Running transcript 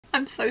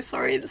I'm so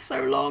sorry it's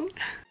so long.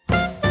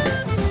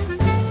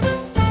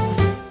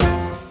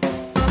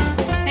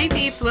 Hey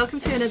peeps, welcome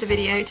to another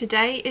video.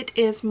 Today it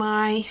is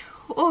my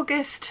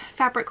August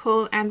fabric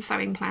haul and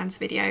sewing plans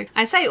video.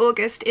 I say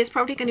August, it's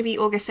probably going to be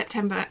August,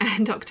 September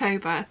and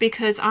October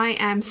because I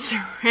am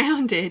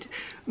surrounded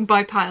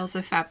by piles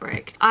of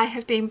fabric. I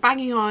have been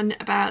banging on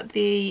about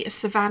the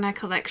Savannah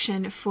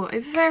collection for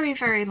a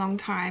very long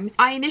time.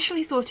 I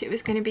initially thought it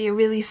was going to be a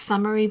really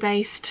summery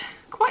based,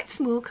 quite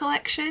small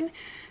collection.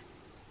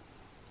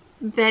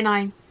 Then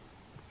I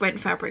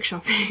went fabric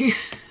shopping.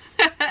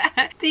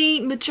 The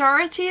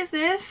majority of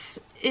this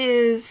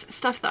is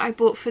stuff that I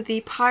bought for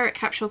the Pirate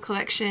Capsule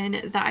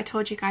collection that I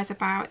told you guys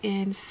about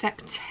in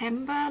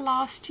September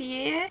last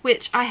year,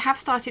 which I have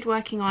started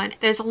working on.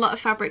 There's a lot of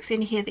fabrics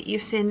in here that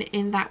you've seen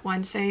in that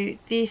one, so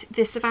the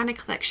Savannah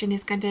collection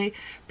is going to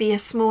be a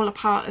smaller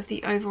part of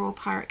the overall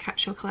Pirate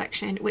Capsule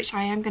collection, which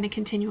I am going to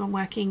continue on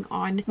working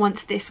on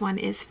once this one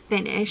is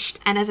finished.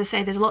 And as I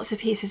say, there's lots of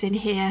pieces in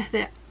here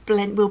that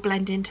will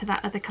blend into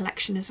that other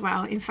collection as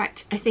well. In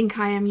fact, I think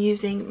I am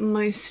using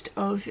most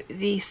of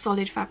the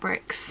solid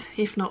fabrics,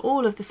 if not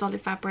all of the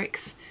solid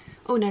fabrics.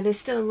 Oh no, there's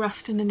still a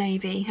rust and a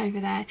navy over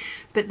there,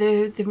 but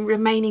the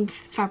remaining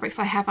fabrics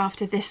I have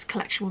after this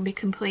collection will be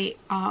complete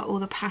are all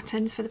the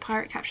patterns for the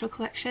Pirate Capsule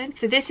collection.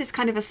 So this is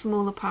kind of a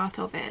smaller part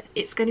of it.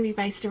 It's going to be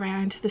based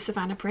around the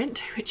Savannah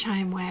print, which I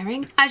am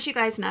wearing, as you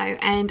guys know,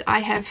 and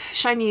I have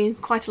shown you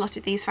quite a lot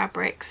of these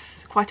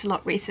fabrics quite a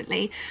lot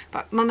recently,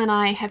 but Mum and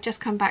I have just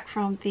come back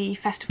from the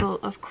Festival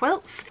of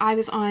Quilts. I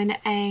was on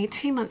a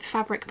 2-month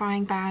fabric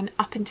buying ban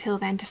up until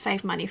then to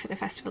save money for the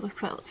Festival of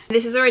Quilts.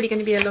 This is already going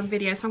to be a long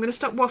video, so I'm going to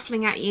stop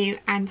waffling at you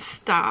and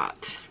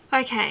start.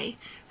 Okay,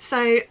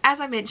 so as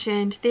I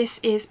mentioned, this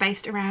is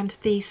based around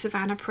the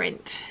Savannah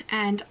print,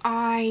 and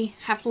I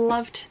have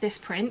loved this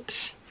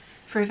print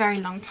for a very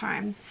long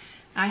time.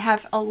 I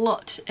have a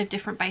lot of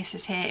different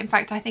bases here. In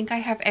fact, I think I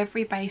have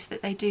every base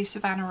that they do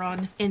Savannah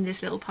on in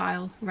this little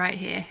pile right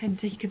here.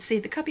 And you can see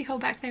the cubby hole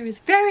back there is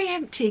very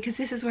empty because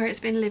this is where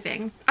it's been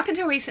living. Up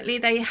until recently,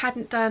 they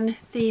hadn't done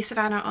the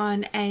Savannah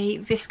on a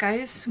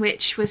viscose,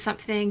 which was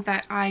something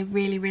that I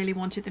really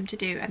wanted them to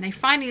do. And they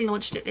finally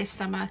launched it this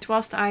summer.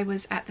 Whilst I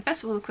was at the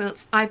Festival of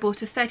Quilts, I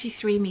bought a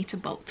 33-meter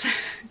bolt.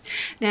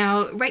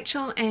 Now,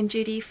 Rachel and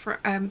Judy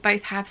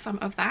both have some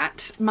of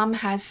that. Mum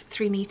has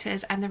 3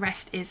 meters and the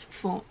rest is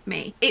for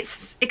me. It's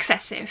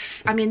excessive.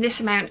 I mean, this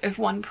amount of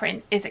one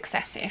print is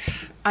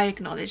excessive. I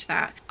acknowledge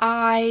that.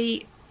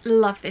 I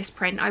love this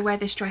print. I wear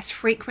this dress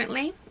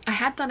frequently. I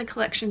had done a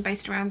collection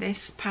based around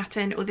this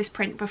pattern or this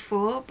print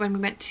before when we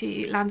went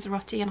to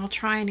Lanzarote, and I'll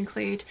try and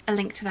include a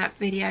link to that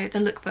video, the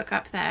lookbook,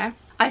 up there.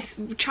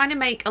 I'm trying to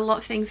make a lot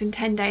of things in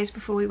 10 days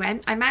before we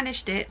went. I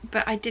managed it,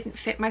 but I didn't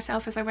fit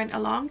myself as I went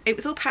along. It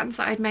was all patterns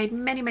that I'd made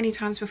many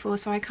times before,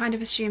 so I kind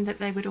of assumed that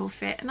they would all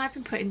fit, and I've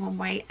been putting on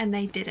weight and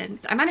they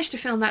didn't. I managed to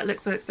film that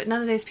lookbook, but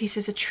none of those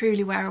pieces are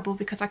truly wearable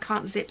because I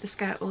can't zip the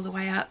skirt all the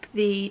way up.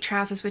 The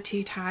trousers were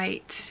too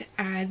tight.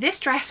 This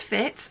dress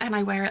fits and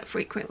I wear it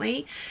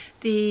frequently.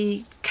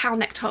 The cowl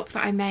neck top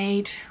that I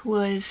made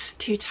was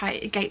too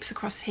tight. It gapes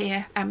across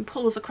here,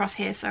 pulls across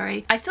here,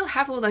 sorry. I still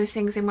have all those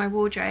things in my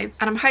wardrobe,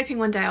 and I'm hoping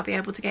one day I'll be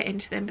able to get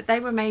into them, but they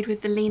were made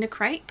with the Lena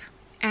crepe.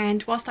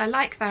 And whilst I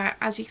like that,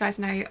 as you guys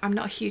know, I'm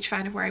not a huge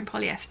fan of wearing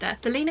polyester.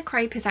 The Lena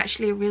crepe is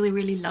actually a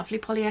really lovely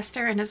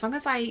polyester, and as long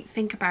as I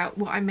think about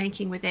what I'm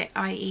making with it,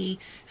 i.e.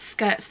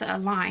 skirts that are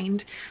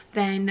lined,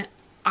 then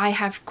I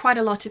have quite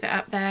a lot of it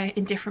up there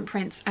in different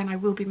prints, and I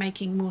will be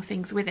making more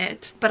things with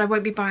it, but I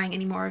won't be buying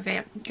any more of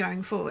it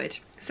going forward.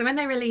 So when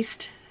they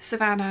released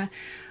Savannah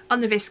on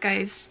the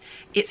viscose,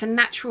 it's a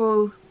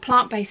natural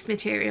plant-based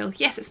material.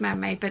 Yes, it's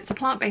man-made, but it's a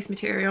plant-based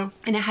material,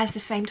 and it has the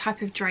same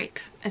type of drape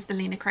as the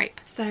Lena crepe.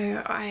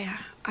 So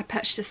I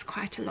purchased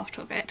quite a lot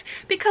of it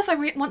because I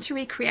want to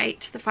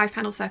recreate the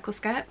 5-panel circle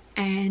skirt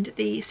and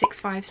the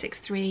 6'5",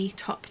 6'3"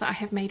 top that I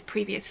have made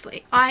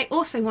previously. I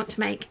also want to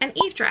make an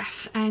Eve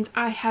dress, and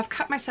I have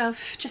cut myself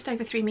just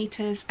over 3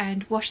 meters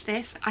and washed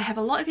this. I have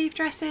a lot of Eve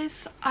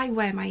dresses. I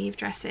wear my Eve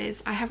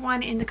dresses. I have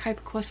one in the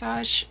Cobra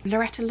Corsage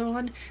Loretta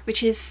Lawn,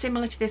 which is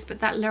similar to this, but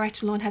that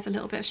Loretta Lawn has a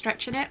little bit of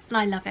stretch in it, and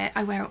I love it.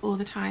 I wear it all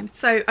the time.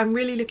 So I'm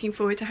really looking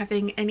forward to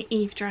having an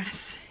Eve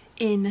dress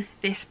in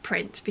this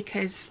print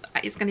because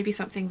it's going to be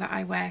something that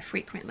I wear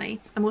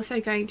frequently. I'm also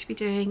going to be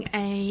doing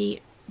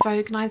a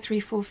Vogue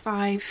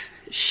 9345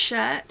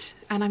 shirt,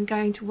 and I'm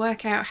going to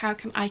work out how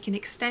I can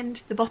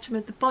extend the bottom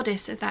of the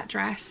bodice of that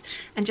dress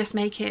and just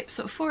make it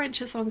sort of 4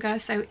 inches longer,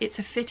 so it's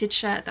a fitted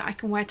shirt that I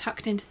can wear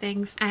tucked into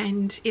things.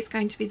 And it's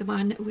going to be the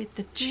one with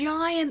the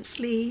giant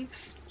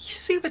sleeves,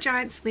 super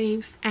giant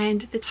sleeves,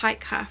 and the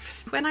tight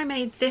cuffs. When I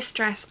made this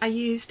dress, I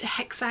used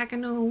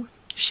hexagonal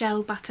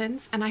shell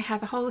buttons, and I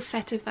have a whole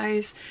set of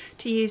those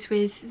to use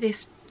with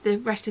the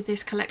rest of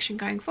this collection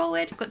going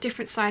forward. I've got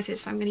different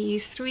sizes, so I'm going to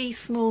use 3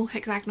 small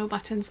hexagonal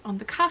buttons on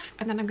the cuff,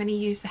 and then I'm going to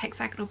use the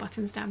hexagonal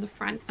buttons down the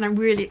front, and I'm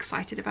really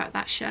excited about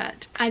that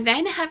shirt. I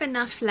then have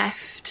enough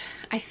left,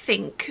 I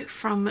think,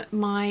 from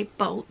my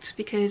bolt,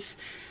 because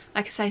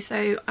like I say,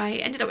 so I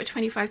ended up with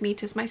 25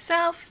 meters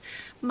myself.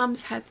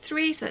 Mum's had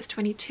 3, so that's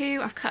 22.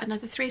 I've cut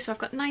another 3, so I've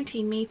got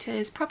 19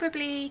 meters,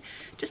 probably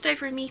just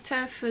over a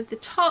meter for the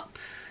top,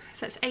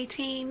 so that's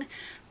 18.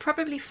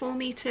 Probably 4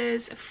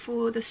 meters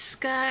for the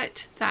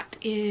skirt, that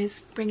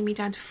is bringing me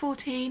down to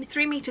 14.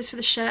 3 meters for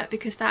the shirt,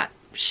 because that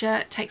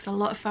shirt takes a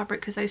lot of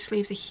fabric because those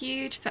sleeves are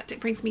huge. That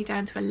brings me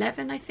down to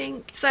 11, I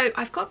think. So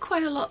I've got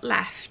quite a lot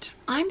left.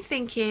 I'm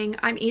thinking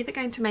I'm either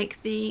going to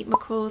make the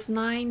McCall's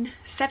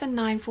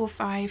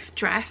 7945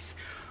 dress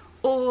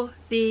or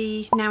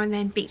the Now and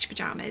Then beach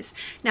pajamas.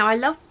 Now I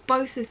love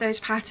both of those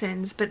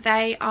patterns, but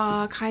they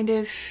are kind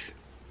of,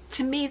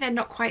 to me, they're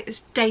not quite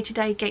as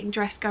day-to-day getting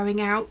dressed going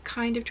out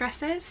kind of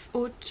dresses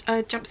or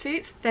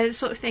jumpsuits. They're the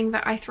sort of thing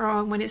that I throw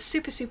on when it's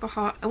super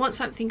hot. I want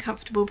something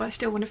comfortable, but I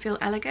still want to feel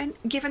elegant.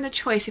 Given the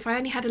choice, if I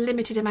only had a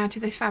limited amount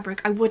of this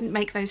fabric, I wouldn't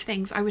make those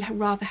things. I would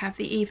rather have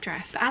the Eve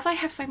dress. But as I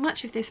have so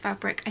much of this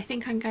fabric, I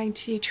think I'm going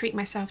to treat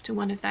myself to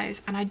one of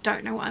those, and I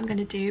don't know what I'm going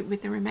to do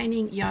with the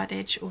remaining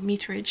yardage or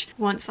meterage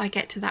once I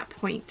get to that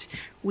point.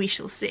 We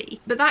shall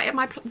see. But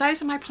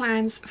those are my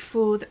plans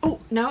for the... Oh,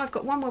 no, I've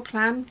got one more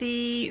plan.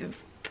 The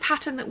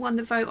pattern that won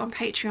the vote on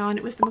Patreon,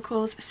 it was the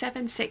McCall's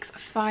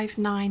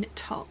 7659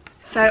 top.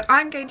 So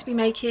I'm going to be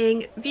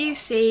making View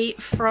C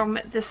from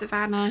the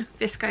Savannah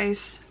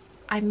viscose.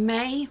 I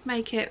may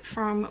make it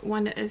from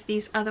one of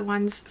these other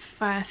ones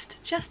first,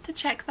 just to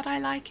check that I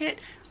like it.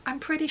 I'm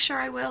pretty sure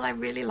I will. I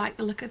really like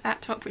the look of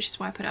that top, which is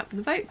why I put it up for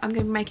the vote. I'm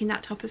going to be making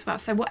that top as well.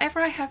 So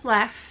whatever I have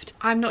left,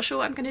 I'm not sure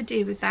what I'm going to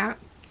do with that.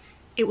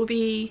 It will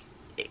be...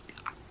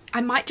 I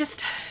might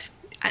just...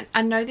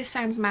 I know this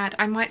sounds mad,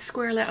 I might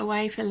squirrel it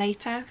away for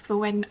later, for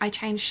when I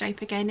change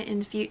shape again in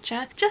the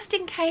future, just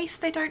in case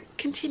they don't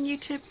continue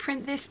to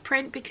print this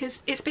print,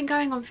 because it's been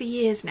going on for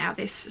years now,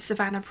 this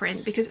Savannah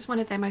print, because it's one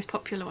of their most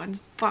popular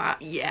ones.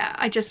 But yeah,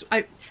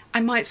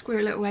 I might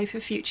squirrel it away for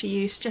future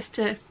use, just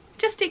in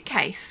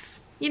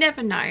case. You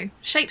never know,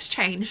 shapes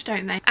change,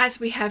 don't they, as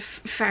we have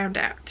found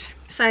out.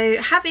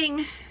 So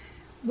having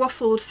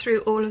waffled through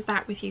all of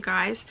that with you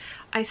guys,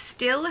 I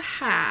still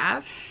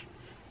have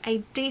a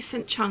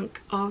decent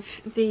chunk of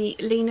the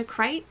Lena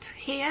crepe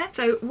here.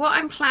 So what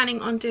I'm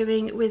planning on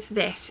doing with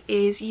this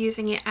is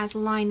using it as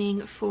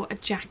lining for a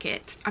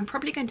jacket. I'm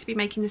probably going to be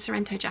making the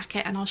Sorrento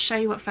jacket, and I'll show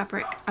you what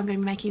fabric I'm going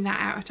to be making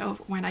that out of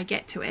when I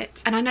get to it.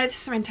 And I know the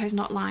Sorrento is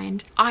not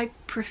lined. I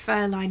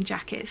prefer lined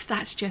jackets,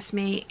 that's just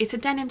me. It's a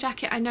denim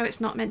jacket, I know it's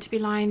not meant to be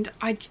lined.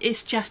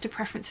 It's just a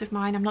preference of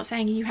mine. I'm not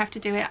saying you have to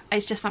do it,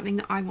 it's just something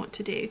that I want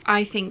to do.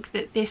 I think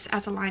that this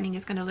as a lining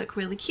is going to look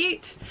really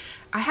cute.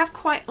 I have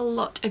quite a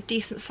lot of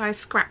decent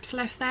sized scraps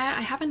left there. I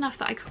have enough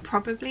that I could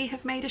probably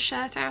have made a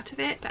shirt out of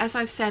it, but as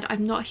I've said,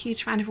 I'm not a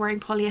huge fan of wearing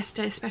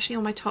polyester, especially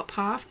on my top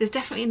half. There's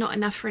definitely not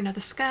enough for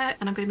another skirt,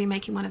 and I'm going to be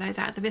making one of those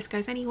out of the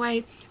viscose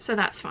anyway, so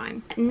that's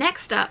fine.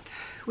 Next up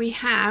we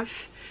have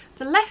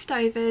the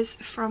leftovers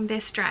from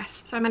this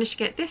dress. So I managed to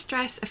get this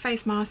dress, a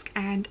face mask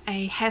and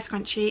a hair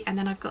scrunchie, and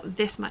then I've got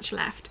this much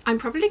left. I'm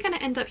probably going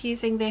to end up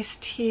using this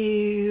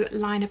to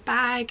line a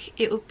bag.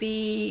 It will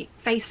be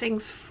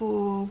facings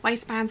for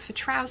waistbands for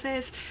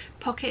trousers,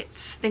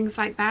 pockets, things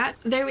like that.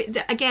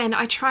 Again,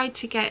 I tried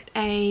to get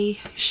a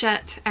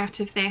shirt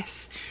out of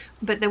this,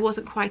 but there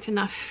wasn't quite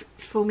enough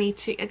for me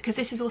to, because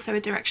this is also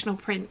a directional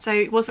print, so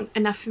it wasn't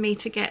enough for me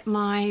to get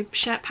my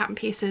shirt pattern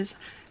pieces,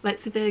 like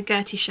for the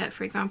Gertie shirt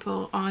for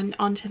example,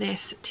 onto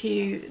this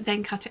to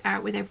then cut it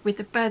out with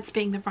the birds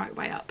being the right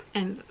way up,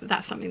 and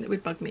that's something that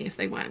would bug me if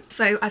they weren't.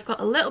 So I've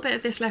got a little bit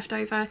of this left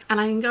over, and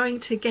I'm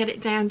going to get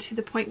it down to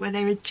the point where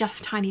there are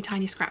just tiny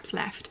scraps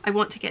left. I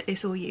want to get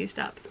this all used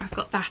up. I've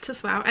got that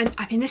as well, and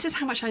I mean, this is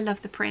how much I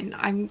love the print.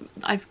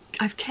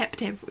 I've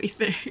kept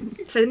everything.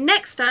 So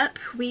next up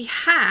we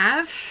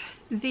have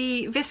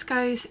the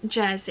viscose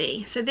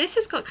jersey. So this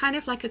has got kind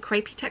of like a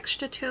crepey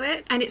texture to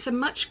it, and it's a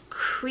much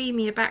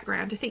creamier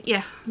background. I think,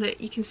 yeah, look,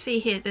 you can see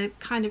here the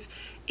kind of,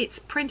 it's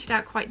printed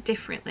out quite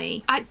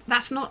differently.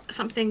 That's not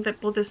something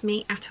that bothers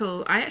me at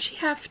all. I actually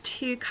have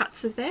 2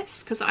 cuts of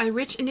this because I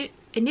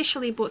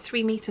initially bought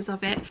 3 meters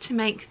of it to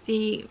make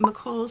the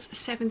McCall's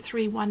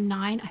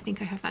 7319, I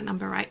think I have that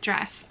number right,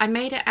 dress. I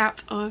made it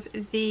out of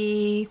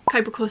the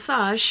Cobra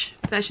Corsage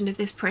version of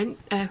this print,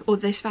 or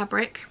this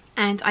fabric,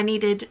 and I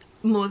needed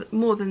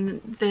more than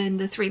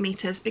the 3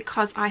 meters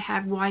because I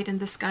have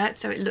widened the skirt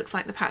so it looks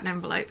like the pattern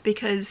envelope,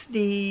 because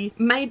the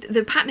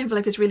pattern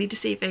envelope is really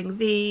deceiving.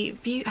 The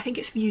view, I think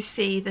it's View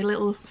C, the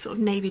little sort of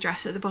navy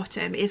dress at the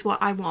bottom, is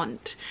what I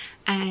want,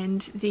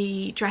 and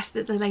the dress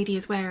that the lady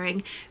is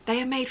wearing,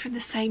 they are made from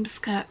the same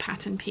skirt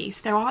pattern piece.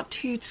 There are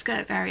 2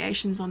 skirt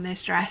variations on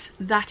this dress,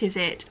 that is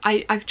it.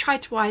 I've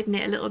tried to widen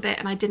it a little bit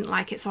and I didn't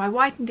like it, so I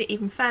widened it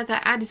even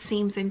further, added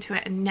seams into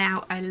it, and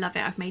now I love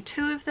it. I've made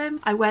 2 of them.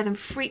 I wear them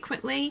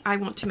frequently. I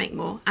want to make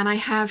more, and I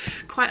have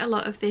quite a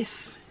lot of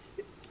this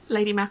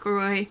Lady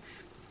McElroy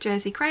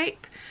jersey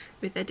crepe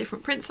with their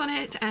different prints on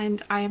it,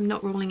 and I am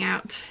not ruling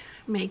out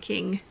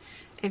making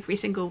every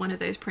single one of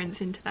those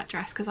prints into that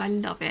dress because I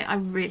love it. I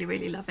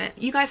really love it.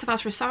 You guys have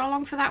asked for a sew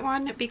along for that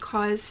one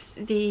because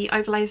the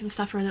overlays and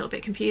stuff are a little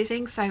bit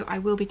confusing, so I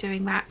will be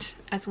doing that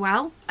as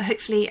well.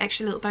 Hopefully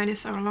extra little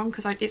bonus sew along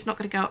because it's not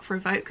going to go up for a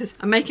vote because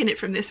I'm making it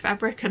from this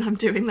fabric and I'm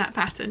doing that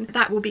pattern.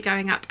 That will be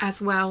going up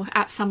as well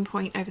at some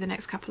point over the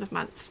next couple of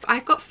months.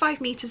 I've got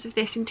 5 meters of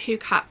this in 2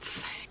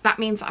 cuts. That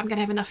means I'm going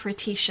to have enough for a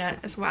t-shirt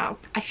as well.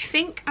 I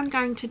think I'm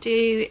going to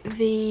do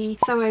the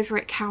sew over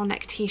it cowl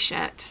neck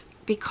t-shirt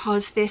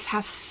because this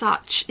has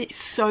such, it's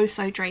so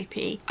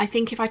drapey. I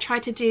think if I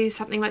tried to do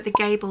something like the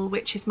gable,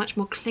 which is much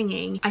more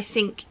clinging, I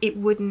think it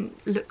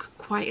wouldn't look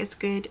quite as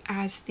good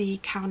as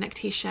the cowl neck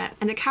t-shirt.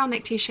 And the cowl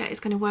neck t-shirt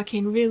is going to work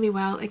in really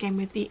well again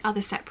with the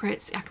other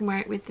separates. I can wear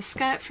it with the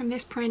skirt from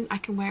this print, I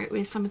can wear it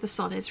with some of the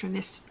solids from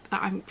this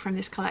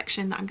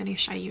collection that I'm going to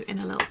show you in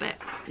a little bit.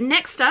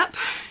 Next up,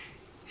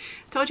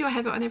 told you I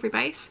have it on every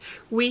base,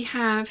 we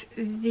have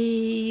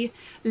the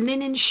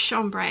linen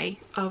chambray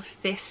of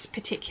this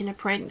particular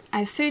print.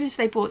 As soon as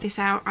they brought this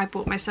out, I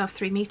bought myself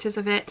 3 meters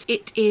of it.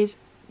 It is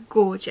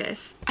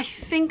gorgeous. I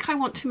think I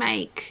want to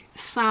make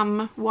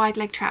some wide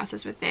leg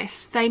trousers with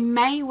this. They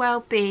may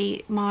well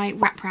be my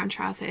wraparound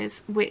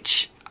trousers,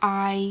 which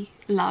I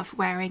love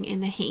wearing in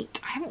the heat.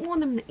 I haven't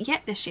worn them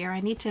yet this year. I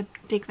need to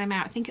dig them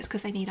out. I think it's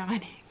because they need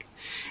ironing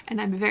and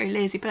I'm a very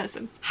lazy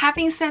person.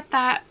 Having said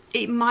that,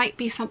 it might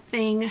be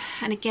something,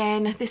 and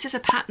again, this is a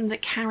pattern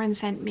that Karen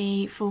sent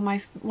me for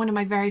one of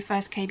my very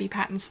first KB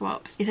pattern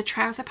swaps. It's a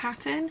trouser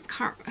pattern.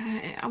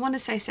 I want to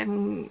say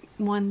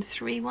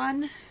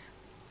 7131.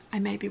 I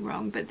may be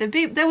wrong, but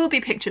there will be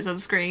pictures on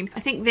screen.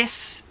 I think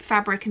this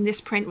fabric and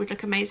this print would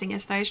look amazing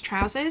as those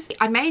trousers.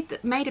 I made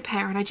a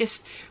pair and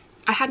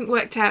I hadn't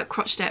worked out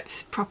crotch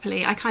depth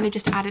properly. I kind of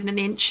just added an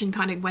inch and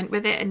kind of went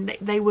with it, and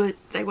they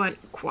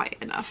weren't quite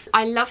enough.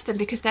 I love them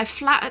because they're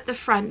flat at the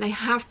front, they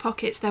have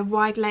pockets, they're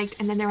wide legged,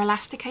 and then they're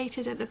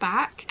elasticated at the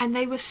back, and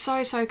they were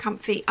so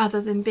comfy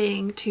other than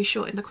being too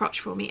short in the crotch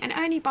for me, and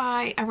only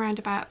by around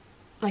about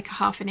like a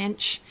 ½ an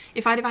inch.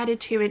 If I'd have added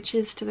 2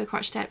 inches to the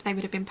crotch depth, they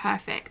would have been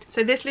perfect.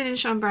 So this linen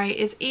chambray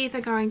is either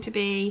going to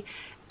be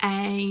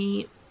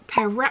a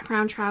pair of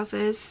wraparound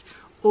trousers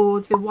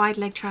or the wide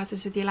leg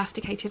trousers with the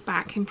elasticated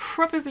back, and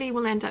probably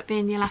will end up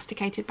being the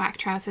elasticated back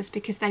trousers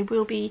because they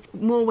will be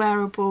more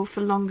wearable for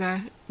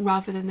longer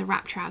rather than the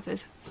wrap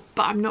trousers,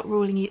 but I'm not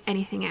ruling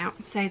anything out.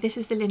 So this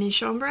is the linen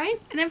chambray,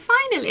 and then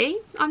finally,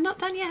 I'm not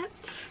done yet,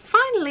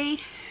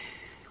 finally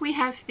we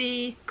have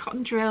the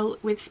cotton drill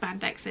with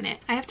spandex in it.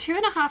 I have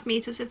 2.5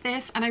 meters of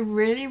this, and I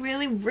really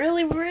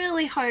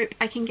hope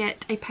I can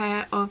get a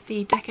pair of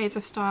the Decades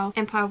of Style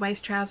Empire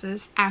waist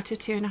trousers out of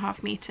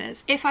 2.5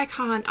 meters. If I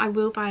can't, I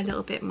will buy a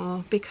little bit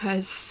more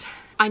because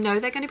I know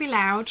they're going to be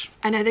loud.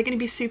 I know they're going to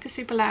be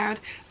super loud,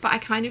 but I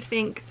kind of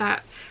think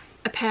that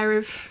a pair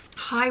of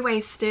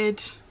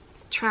high-waisted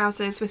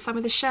trousers with some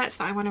of the shirts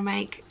that I want to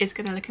make is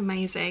going to look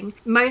amazing.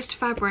 Most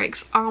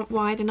fabrics aren't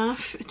wide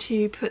enough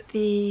to put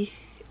the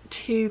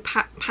 2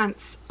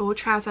 pants or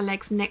trouser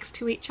legs next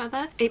to each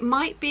other. It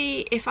might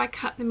be if I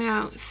cut them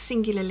out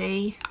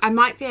singularly, I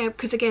might be able,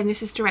 because again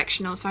this is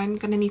directional, so I'm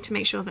going to need to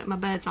make sure that my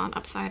birds aren't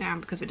upside down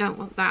because we don't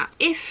want that.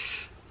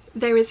 If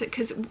there is,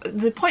 because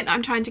the point that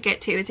I'm trying to get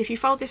to is if you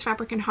fold this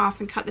fabric in half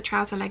and cut the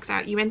trouser legs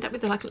out, you end up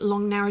with like a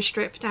long narrow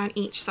strip down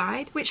each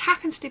side, which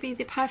happens to be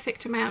the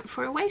perfect amount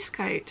for a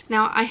waistcoat.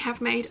 Now I have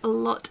made a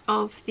lot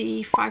of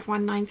the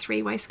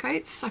 5193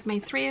 waistcoats. I've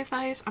made 3 of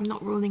those. I'm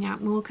not ruling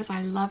out more because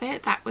I love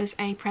it. That was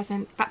a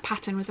present, that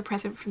pattern was a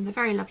present from the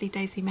very lovely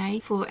Daisy May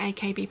for a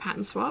KB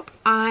pattern swap.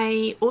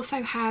 I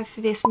also have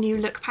this new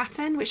look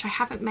pattern which I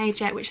haven't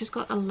made yet, which has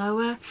got a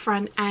lower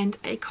front and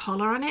a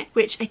collar on it,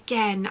 which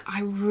again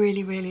I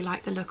really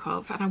like the look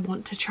of and I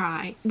want to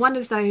try. One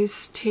of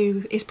those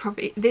 2 is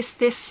probably the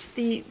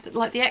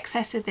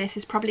excess of this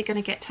is probably going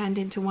to get turned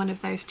into one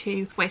of those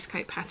 2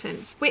 waistcoat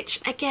patterns, which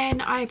again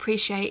I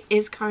appreciate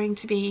is going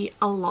to be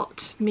a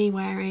lot. Me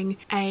wearing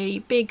a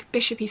big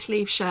bishopy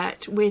sleeve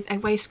shirt with a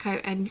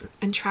waistcoat and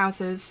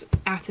trousers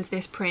out of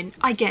this print.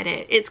 I get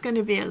it, it's going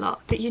to be a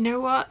lot, but you know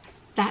what?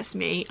 That's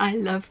me. I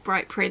love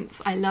bright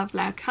prints, I love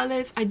loud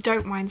colours, I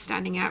don't mind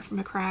standing out from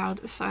a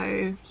crowd,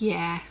 so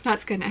yeah,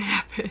 that's gonna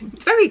happen.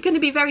 It's going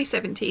to be very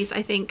 70s,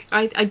 I think.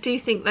 I do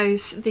think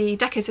the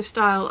Decades of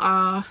Style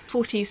are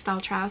 40s style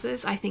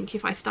trousers. I think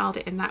if I styled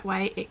it in that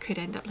way, it could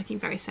end up looking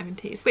very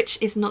 70s, which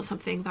is not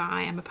something that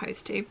I am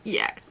opposed to.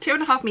 Yeah,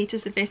 2.5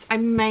 meters of this. I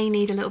may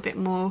need a little bit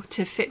more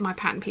to fit my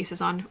pattern pieces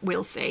on,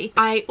 we'll see.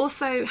 I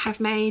also have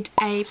made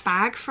a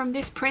bag from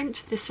this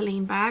print, the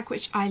Celine bag,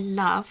 which I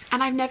love,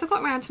 and I've never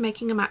got around to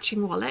making a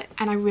matching wallet,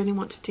 and I really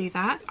want to do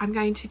that. I'm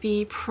going to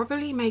be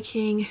probably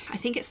making, I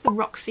think it's the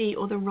Roxy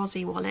or the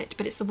Rosie wallet,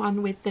 but it's the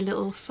one with the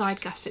little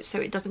side gussets so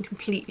it doesn't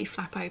completely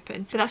flap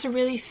open. But that's a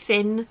really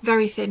thin,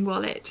 very thin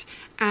wallet,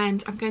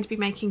 and I'm going to be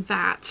making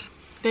that.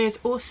 There's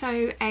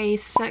also a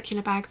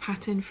circular bag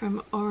pattern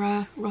from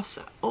Ora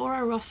Rosso.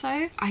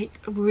 I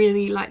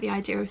really like the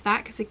idea of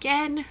that because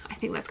again, I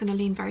think that's going to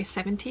lean very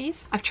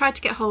 70s. I've tried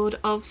to get hold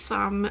of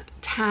some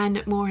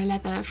tan Mora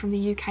leather from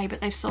the UK,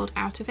 but they've sold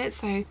out of it,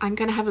 so I'm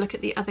going to have a look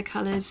at the other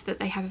colours that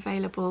they have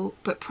available,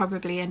 but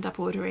probably end up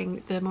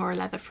ordering the Mora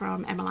leather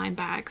from Emmeline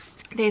Bags.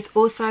 There's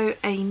also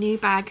a new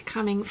bag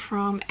coming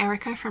from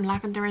Erica from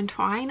Lavender and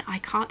Twine. I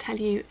can't tell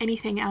you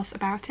anything else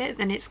about it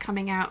than it's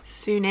coming out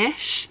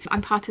soonish.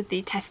 I'm part of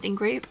the testing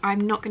group.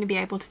 I'm not going to be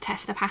able to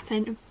test the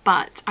pattern,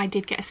 but I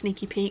did get a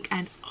sneaky peek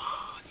and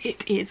oh,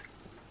 it is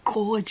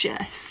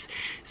gorgeous.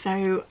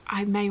 So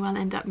I may well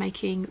end up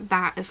making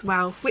that as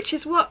well, which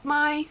is what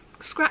my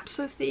scraps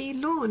of the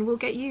lawn will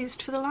get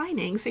used for the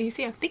lining. So you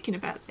see, I'm thinking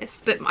about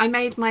this. But I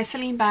made my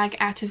Celine bag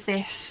out of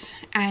this,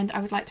 and I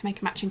would like to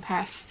make a matching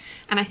purse,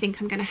 and I think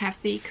I'm going to have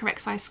the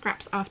correct size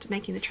scraps after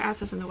making the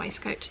trousers and the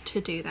waistcoat to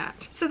do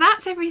that. So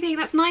that's everything.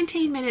 That's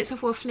 19 minutes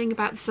of waffling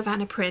about the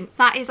Savannah print.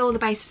 That is all the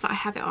bases that I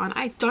have it on.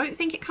 I don't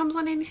think it comes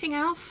on anything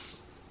else.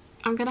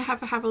 I'm gonna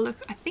have a look.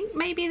 I think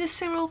maybe the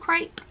Cyril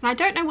crepe, and I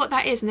don't know what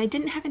that is, and they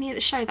didn't have any at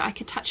the show that I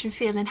could touch and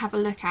feel and have a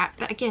look at,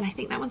 but again, I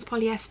think that one's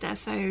polyester,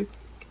 so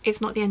it's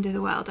not the end of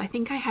the world. I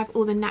think I have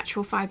all the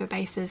natural fibre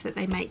bases that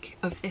they make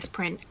of this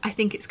print. I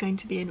think it's going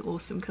to be an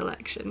awesome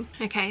collection.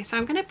 Okay, so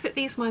I'm going to put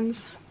these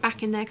ones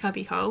back in their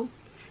cubby hole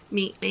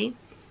neatly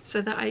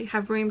so that I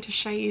have room to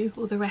show you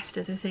all the rest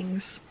of the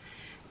things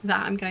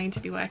that I'm going to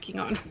be working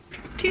on.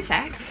 2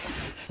 secs.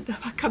 The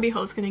cubby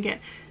hole's going to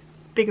get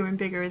bigger and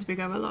bigger as we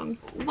go along.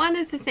 One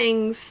of the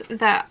things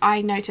that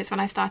I noticed when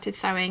I started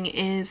sewing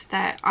is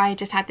that I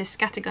just had this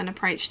scattergun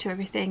approach to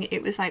everything.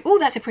 It was like, oh,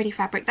 that's a pretty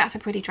fabric, that's a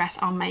pretty dress,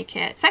 I'll make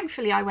it.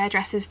 Thankfully I wear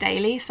dresses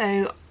daily,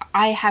 so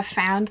I have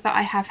found that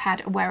I have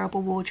had a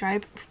wearable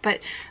wardrobe,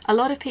 but a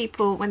lot of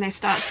people when they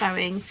start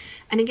sewing,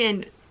 and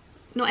again,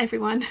 not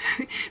everyone,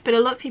 but a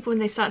lot of people when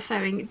they start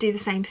sewing do the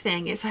same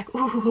thing. It's like,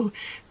 oh,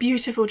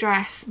 beautiful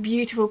dress,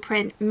 beautiful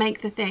print,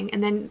 make the thing,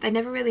 and then they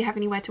never really have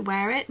anywhere to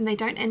wear it, and they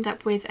don't end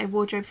up with a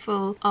wardrobe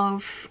full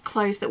of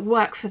clothes that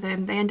work for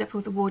them. They end up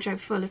with a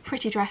wardrobe full of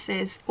pretty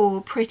dresses or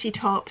pretty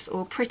tops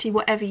or pretty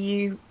whatever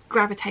you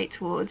gravitate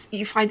towards.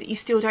 You find that you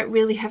still don't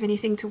really have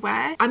anything to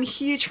wear. I'm a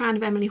huge fan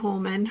of Emily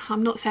Horman.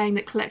 I'm not saying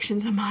that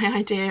collections are my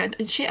idea, and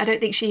I don't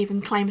think she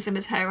even claims them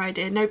as her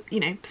idea. No, you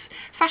know,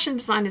 fashion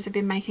designers have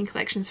been making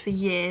collections for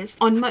years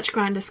on much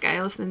grander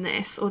scales than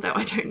this, although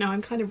I don't know,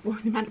 I'm kind of,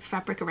 the amount of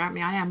fabric around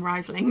me, I am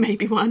rivaling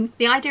maybe one.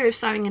 The idea of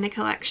sewing in a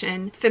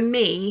collection for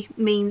me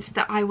means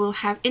that I will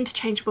have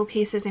interchangeable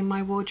pieces in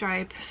my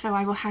wardrobe, so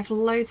I will have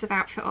loads of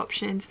outfit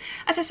options.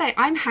 As I say,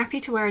 I'm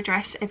happy to wear a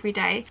dress every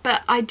day,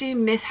 but I do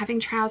miss having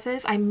trousers.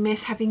 I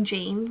miss having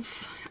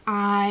jeans.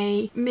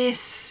 I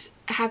miss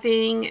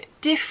having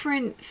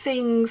different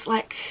things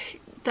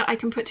like that I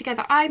can put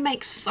together. I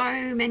make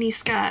so many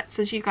skirts,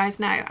 as you guys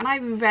know, and I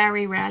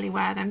very rarely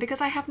wear them because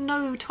I have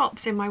no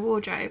tops in my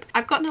wardrobe.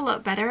 I've gotten a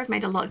lot better. I've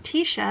made a lot of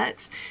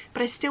t-shirts,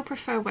 but I still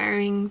prefer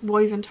wearing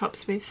woven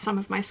tops with some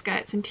of my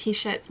skirts and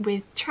t-shirts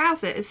with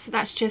trousers.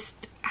 That's just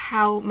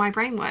how my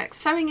brain works.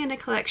 Sewing in a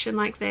collection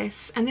like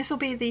this, and this will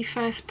be the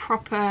first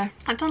proper,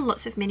 I've done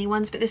lots of mini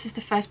ones, but this is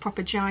the first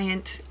proper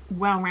giant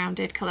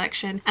well-rounded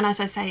collection, and as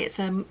I say, it's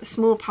a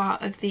small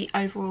part of the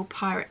overall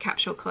Pirate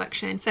Capsule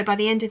collection. So by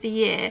the end of the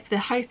year, the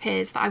hope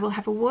is that I will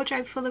have a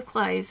wardrobe full of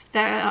clothes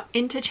that are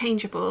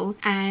interchangeable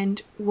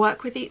and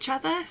work with each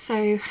other.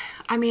 So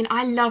I mean,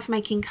 I love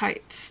making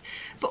coats,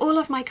 but all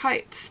of my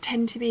coats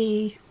tend to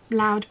be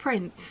loud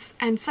prints,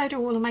 and so do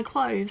all of my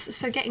clothes.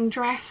 So getting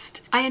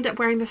dressed, I end up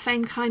wearing the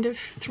same kind of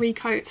 3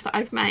 coats that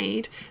I've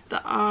made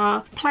that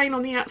are plain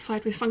on the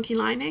outside with funky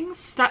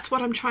linings. That's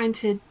what I'm trying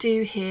to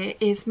do here,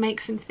 is make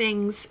some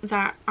things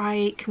that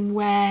I can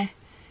wear,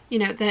 you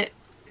know, that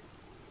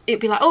it'd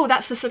be like, oh,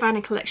 that's the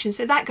Savannah collection,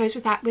 so that goes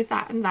with that, and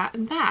that,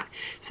 and that.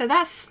 So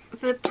that's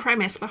the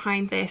premise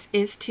behind this,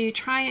 is to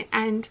try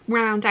and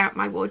round out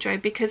my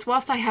wardrobe, because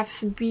whilst I have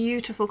some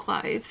beautiful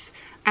clothes,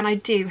 and I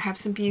do have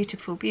some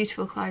beautiful,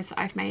 beautiful clothes that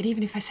I've made,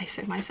 even if I say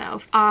so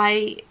myself,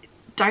 I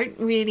don't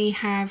really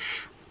have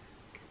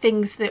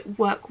things that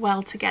work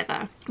well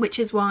together, which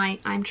is why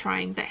I'm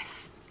trying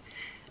this.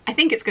 I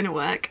think it's going to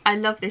work. I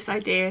love this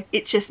idea.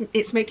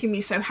 It's making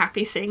me so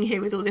happy sitting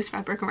here with all this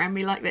fabric around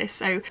me like this.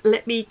 So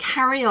let me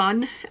carry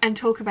on and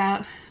talk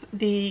about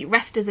the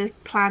rest of the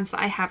plans that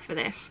I have for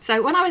this.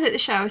 So when I was at the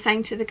show, I was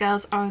saying to the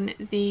girls on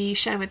the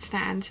Sherwood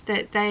stand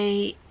that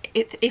they,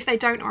 if they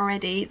don't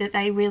already, that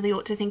they really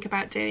ought to think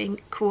about doing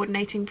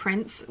coordinating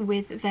prints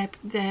with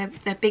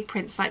their big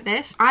prints like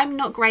this. I'm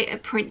not great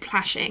at print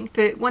clashing,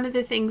 but one of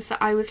the things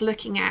that I was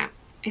looking at,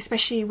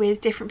 especially with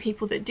different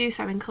people that do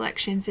sewing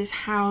collections, is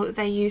how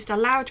they used a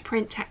loud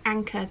print to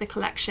anchor the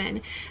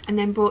collection and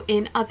then brought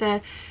in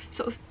other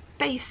sort of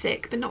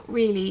basic but not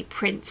really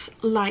prints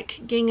like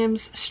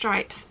ginghams,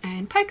 stripes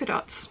and polka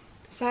dots.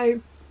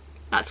 So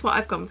that's what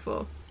I've gone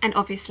for, and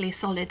obviously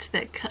solids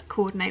that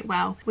coordinate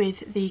well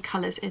with the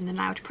colours in the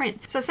loud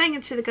print. So I was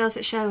saying to the girls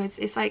at Sherwood's,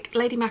 it's like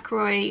Lady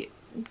McElroy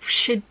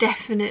should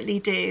definitely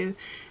do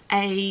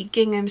a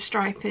gingham,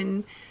 stripe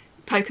and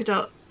polka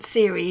dot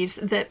series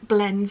that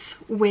blends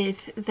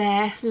with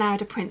their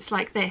louder prints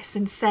like this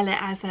and sell it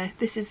as a,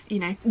 this is, you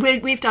know,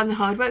 we've done the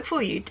hard work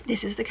for you,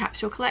 this is the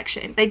capsule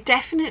collection. They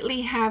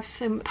definitely have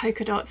some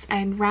polka dots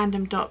and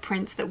random dot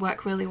prints that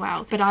work really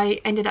well, but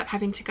I ended up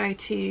having to go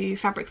to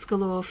Fabrics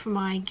Galore for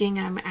my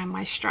gingham and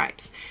my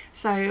stripes.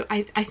 So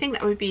I think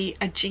that would be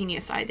a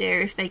genius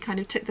idea if they kind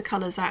of took the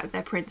colours out of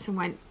their prints and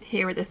went,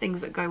 here are the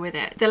things that go with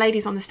it. The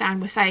ladies on the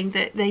stand were saying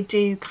that they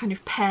do kind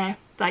of pair,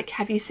 like,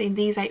 have you seen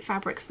these 8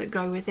 fabrics that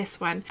go with this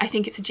one? I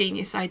think it's a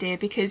genius idea,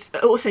 because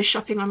also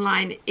shopping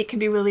online, it can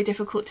be really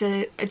difficult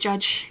to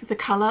judge the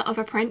colour of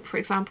a print. For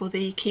example,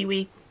 the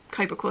Kiwi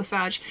Cobra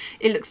Corsage,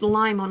 it looks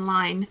lime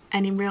online,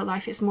 and in real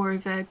life it's more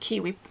of a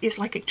kiwi, it's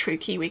like a true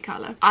kiwi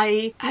colour.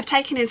 I have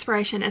taken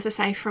inspiration, as I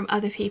say, from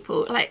other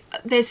people. Like,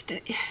 there's,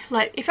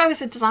 like, if I was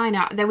a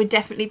designer, there would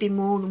definitely be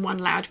more than one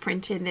loud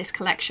print in this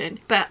collection,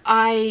 but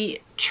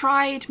I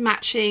tried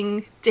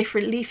matching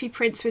different leafy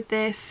prints with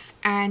this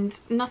and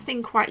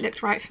nothing quite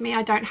looked right for me.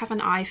 I don't have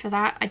an eye for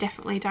that, I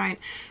definitely don't,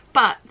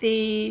 but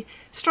the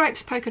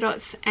stripes, polka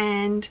dots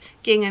and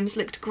ginghams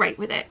looked great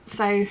with it,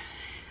 so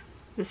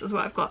this is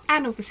what I've got,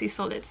 and obviously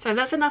solids. So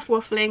that's enough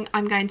waffling.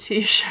 I'm going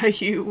to show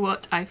you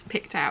what I've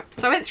picked out.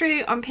 So I went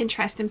through on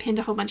Pinterest and pinned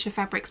a whole bunch of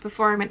fabrics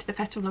before I went to the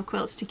Festival of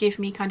Quilts to give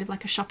me kind of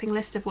like a shopping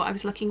list of what I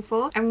was looking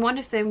for, and one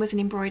of them was an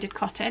embroidered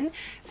cotton.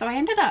 So I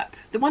ended up,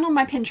 the one on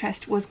my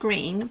Pinterest was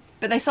green,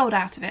 but they sold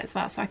out of it as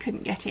well, so I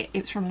couldn't get it.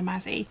 It was from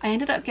Lamazi. I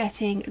ended up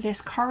getting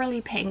this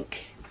corally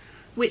pink,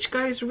 which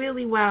goes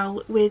really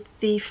well with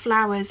the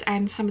flowers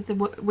and some of the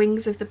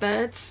wings of the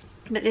birds.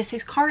 But this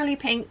is corally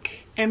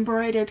pink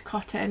embroidered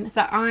cotton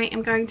that I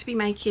am going to be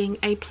making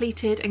a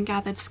pleated and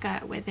gathered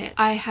skirt with it.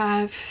 I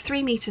have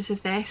 3 meters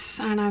of this,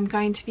 and I'm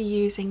going to be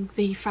using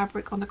the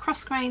fabric on the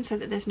cross grain so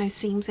that there's no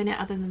seams in it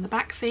other than the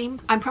back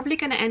seam. I'm probably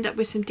going to end up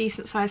with some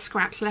decent sized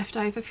scraps left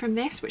over from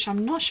this, which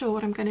I'm not sure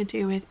what I'm going to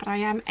do with, but I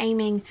am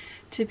aiming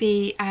to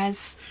be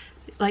as,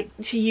 like,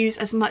 to use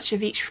as much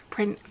of each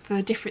print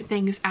for different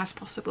things as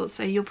possible.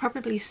 So you'll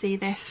probably see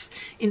this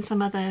in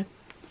some other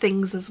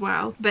things as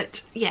well.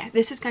 But yeah,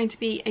 this is going to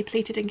be a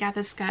pleated and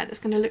gathered skirt that's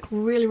going to look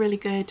really, really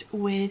good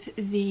with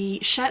the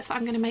shirts that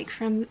I'm going to make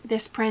from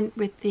this print,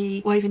 with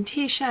the woven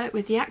t-shirt,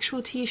 with the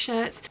actual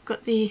t-shirts.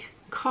 Got the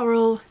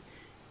coral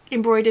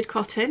embroidered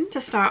cotton to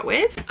start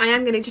with. I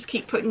am going to just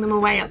keep putting them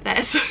away up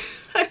there so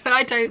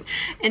I don't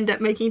end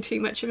up making too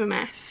much of a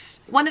mess.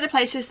 One of the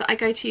places that I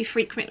go to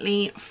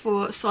frequently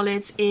for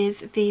solids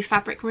is the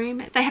fabric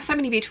room. They have so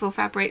many beautiful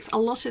fabrics. A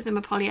lot of them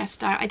are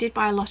polyester. I did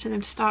buy a lot of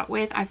them to start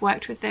with. I've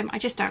worked with them. I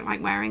just don't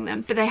like wearing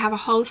them. But they have a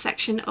whole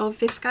section of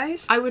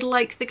viscose. I would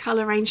like the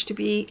colour range to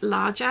be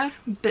larger,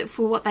 but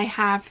for what they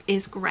have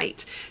is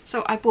great.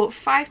 So I bought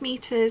 5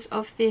 meters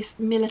of this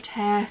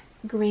militaire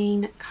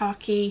green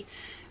khaki.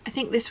 I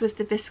think this was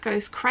the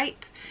viscose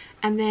crepe.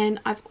 And then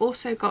I've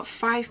also got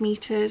 5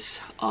 meters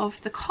of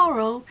the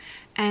coral,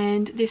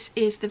 and this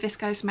is the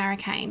viscose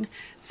Marrakein.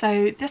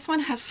 So this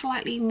one has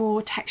slightly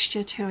more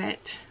texture to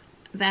it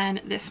than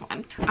this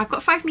one. I've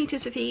got 5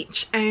 meters of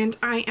each, and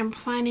I am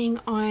planning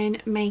on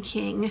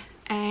making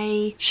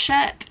a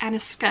shirt and a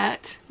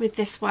skirt with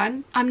this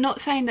one. I'm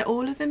not saying that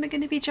all of them are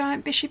going to be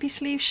giant bishopy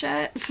sleeve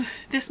shirts.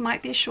 This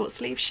might be a short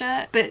sleeve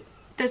shirt, but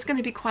there's going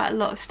to be quite a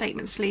lot of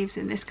statement sleeves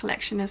in this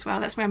collection as well.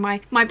 That's where my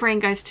brain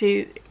goes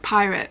to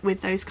pirate with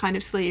those kind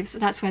of sleeves.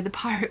 That's where the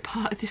pirate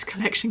part of this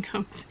collection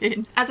comes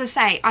in. As I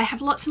say, I have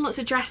lots and lots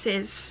of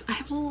dresses.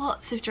 I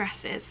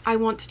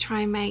want to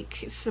try and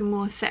make some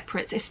more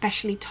separates,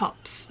 especially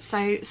tops.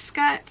 So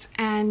skirt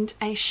and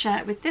a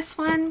shirt with this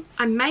one.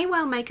 I may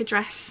well make a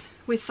dress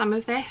with some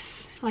of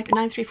this, like a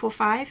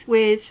 9345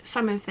 with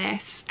some of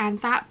this,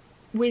 and that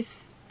with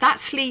that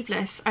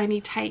sleeveless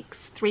only takes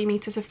 3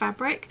 meters of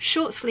fabric.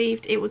 Short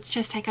sleeved, it will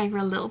just take over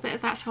a little bit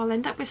of that, so I'll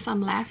end up with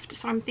some left.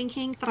 So I'm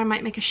thinking that I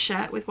might make a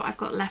shirt with what I've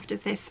got left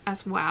of this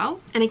as well.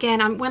 And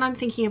again, when I'm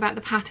thinking about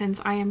the patterns,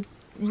 I am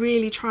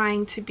really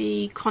trying to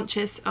be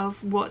conscious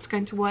of what's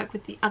going to work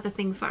with the other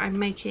things that I'm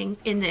making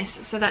in this.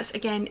 So that's,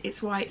 again,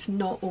 it's why it's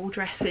not all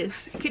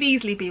dresses. It could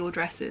easily be all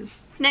dresses.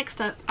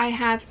 Next up, I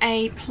have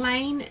a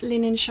plain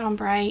linen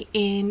chambray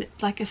in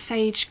like a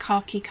sage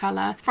khaki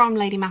colour from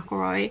Lady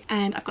McElroy,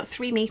 and I've got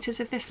 3 meters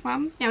of this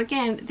one. Now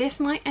again, this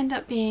might end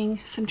up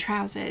being some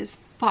trousers,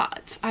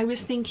 but I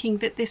was thinking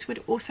that this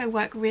would also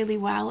work really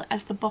well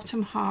as the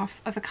bottom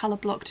half of a colour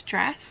blocked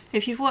dress.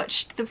 If you've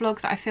watched the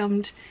vlog that I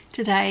filmed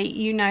today,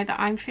 you know that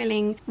I'm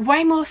feeling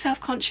way more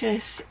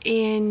self-conscious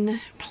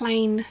in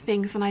plain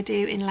things than I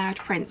do in loud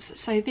prints.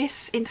 So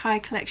this entire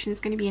collection is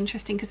going to be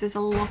interesting because there's a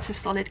lot of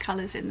solid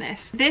colours in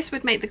this. This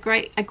would make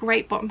a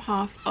great bottom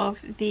half of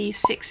the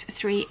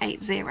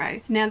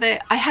 6380. Now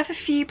I have a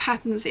few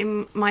patterns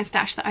in my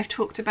stash that I've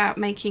talked about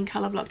making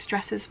colour blocked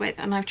dresses with,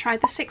 and I've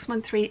tried the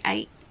 6130,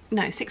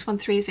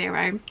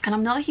 and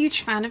I'm not a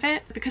huge fan of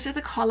it because of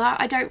the collar.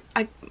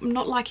 I'm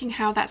not liking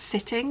how that's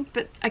sitting,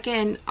 but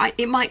again,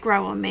 it might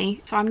grow on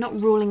me, so I'm not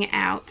ruling it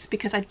out,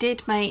 because I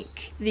did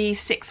make the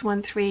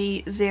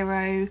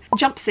 6130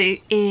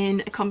 jumpsuit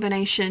in a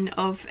combination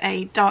of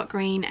a dark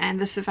green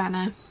and the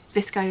Savannah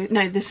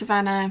the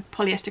Savannah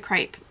polyester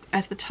crepe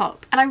as the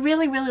top, and I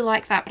really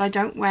like that, but I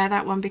don't wear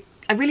that one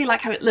I really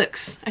like how it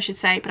looks, I should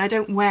say, but I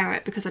don't wear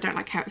it because I don't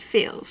like how it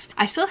feels.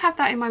 I still have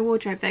that in my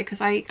wardrobe though,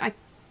 because I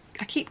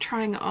keep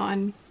trying it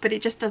on, but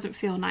it just doesn't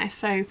feel nice,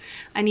 so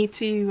I need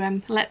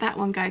to let that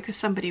one go because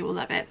somebody will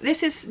love it.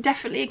 This is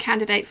definitely a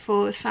candidate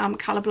for some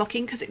colour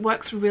blocking because it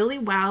works really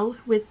well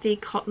with the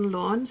cotton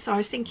lawn. So I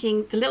was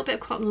thinking the little bit of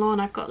cotton lawn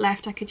I've got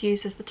left I could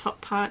use as the top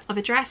part of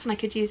a dress, and I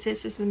could use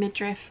this as the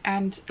midriff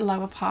and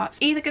lower parts.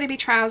 Either going to be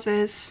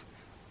trousers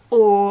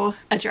or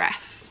a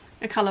dress,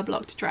 a colour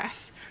blocked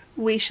dress.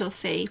 We shall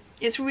see.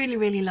 It's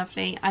really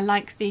lovely. I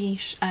like the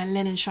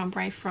linen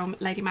chambray from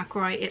Lady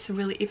McElroy.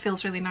 It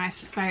feels really nice.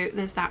 So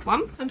there's that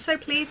one. I'm so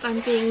pleased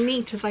I'm being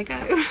neat as I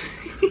go.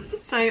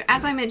 So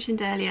as I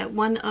mentioned earlier,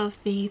 one of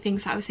the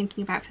things that I was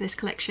thinking about for this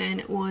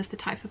collection was the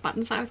type of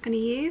buttons that I was going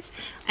to use,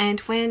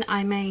 and when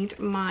I made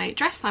my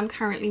dress that I'm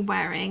currently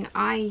wearing,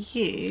 I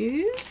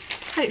used,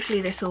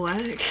 hopefully this will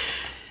work,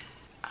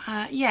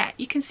 yeah,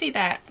 you can see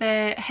that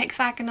the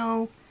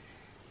hexagonal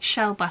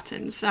shell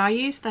buttons. So I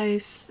used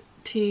those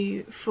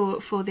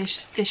for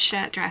this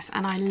shirt dress,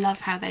 and I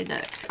love how they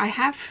look. I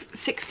have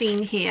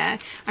 16 here.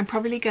 I'm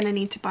probably going to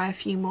need to buy a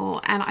few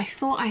more, and I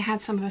thought I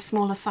had some of a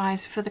smaller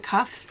size for the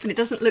cuffs, and it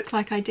doesn't look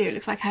like I do. It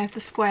looks like I have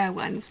the square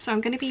ones. So I'm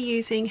going to be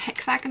using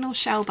hexagonal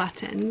shell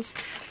buttons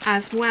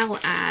as well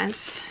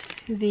as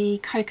the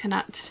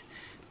coconut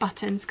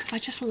buttons because I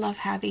just love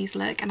how these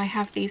look, and I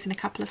have these in a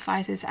couple of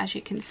sizes, as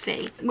you can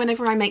see.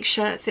 Whenever I make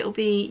shirts, it'll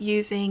be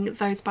using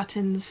those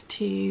buttons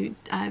to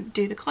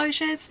do the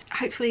closures.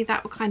 Hopefully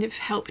that will kind of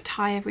help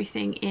tie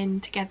everything in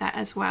together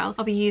as well.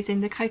 I'll be using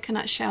the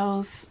coconut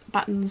shells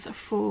buttons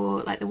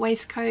for like the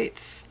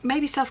waistcoats,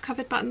 maybe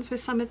self-covered buttons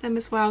with some of them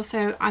as well.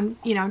 So I'm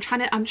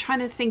trying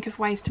to think of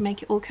ways to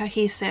make it all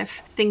cohesive,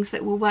 things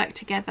that will work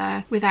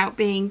together without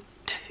being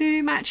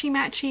too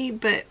matchy,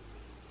 but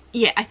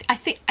yeah, I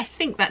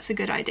think that's a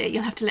good idea.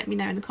 You'll have to let me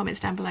know in the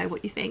comments down below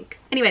what you think.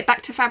 Anyway,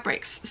 back to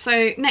fabrics.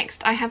 So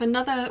next I have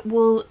another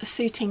wool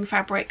suiting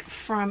fabric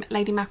from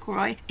Lady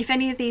McElroy. If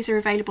any of these are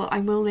available, I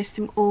will list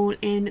them all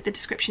in the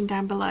description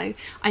down below.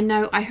 I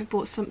know I have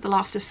bought the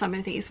last of some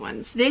of these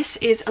ones. This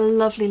is a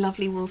lovely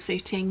wool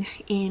suiting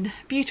in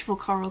beautiful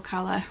coral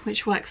colour,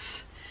 which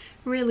works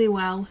really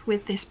well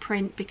with this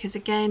print because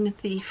again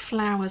the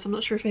flowers, I'm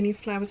not sure if any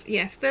flowers,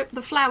 yes,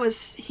 the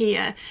flowers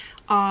here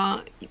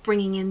are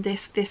bringing in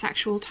this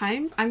actual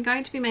tone. I'm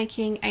going to be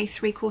making a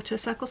 3/4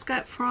 circle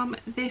skirt from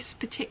this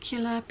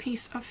particular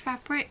piece of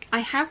fabric. I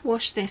have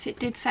washed this. It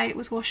did say it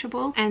was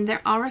washable, and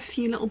there are a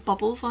few little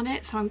bubbles on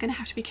it, so I'm going to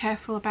have to be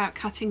careful about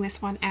cutting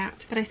this one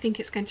out, but I think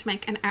it's going to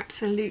make an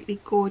absolutely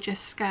gorgeous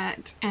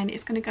skirt, and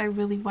it's going to go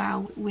really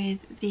well with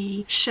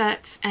the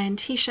shirts and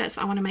t-shirts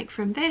I want to make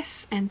from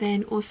this, and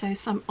then also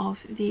some of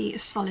the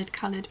solid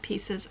coloured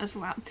pieces as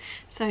well.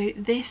 So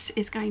this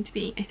is going to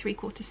be a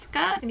 3/4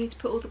 skirt. I need to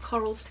put all the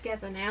corals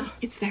together now.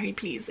 It's very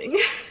pleasing.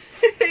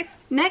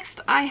 Next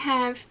I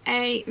have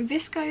a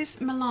viscose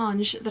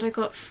melange that I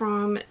got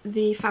from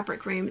the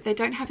fabric room. They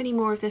don't have any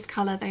more of this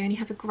colour. They only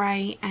have a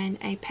grey and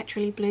a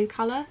petrol blue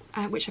colour,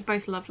 which are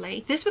both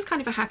lovely. This was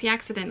kind of a happy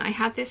accident. I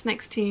had this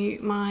next to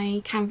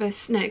my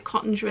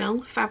cotton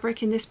drill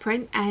fabric in this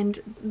print, and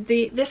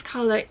this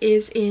colour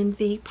is in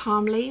the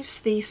palm leaves,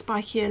 the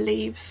spikier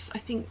leaves. I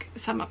think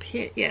some up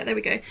here. Yeah, there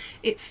we go.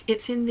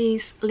 It's in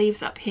these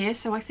leaves up here,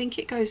 so I think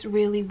it goes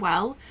really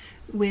well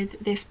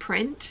with this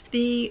print.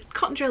 The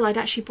cotton drill I'd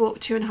actually bought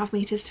 2.5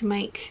 meters to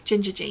make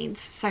ginger jeans,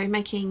 so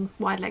making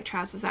wide leg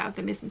trousers out of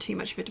them isn't too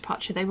much of a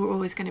departure. They were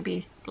always going to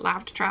be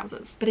loud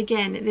trousers, but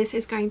again this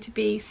is going to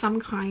be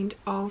some kind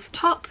of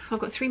top. I've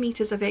got 3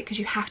 meters of it because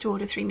you have to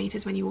order 3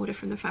 meters when you order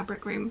from the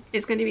fabric room.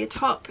 It's going to be a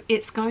top.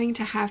 It's going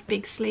to have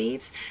big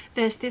sleeves.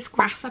 There's this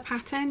grasser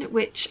pattern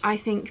which I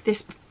think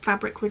this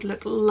fabric would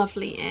look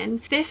lovely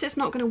in. This is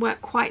not going to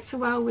work quite so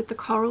well with the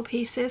coral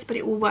pieces, but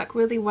it will work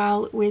really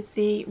well with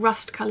the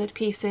rust coloured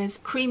pieces,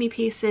 creamy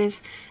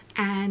pieces,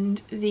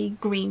 and the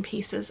green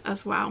pieces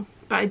as well.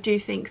 But I do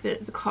think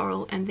that the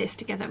coral and this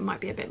together might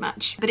be a bit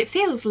much, but it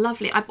feels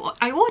lovely.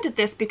 I ordered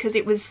this because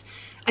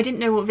I didn't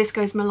know what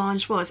viscose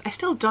melange was. I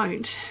still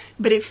don't,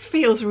 but it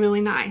feels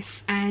really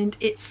nice, and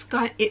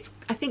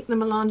I think the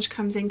melange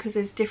comes in because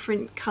there's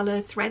different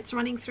colour threads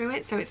running through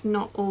it, so it's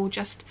not all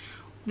just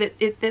that.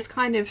 There's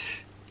kind of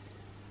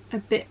a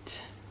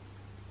bit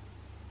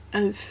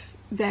of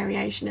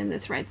variation in the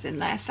threads in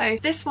there. So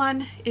this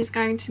one is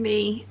going to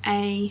be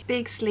a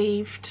big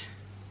sleeved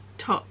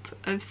top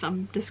of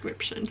some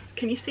description.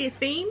 Can you see a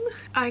theme?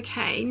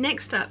 Okay,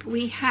 next up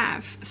we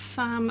have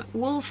some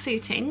wool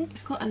suiting.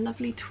 It's got a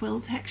lovely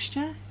twill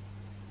texture.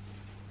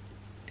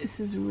 This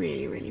is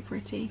really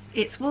pretty.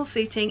 It's wool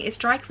suiting. It's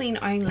dry clean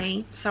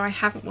only, so I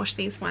haven't washed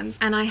these ones,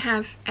 and I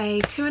have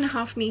a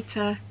 2.5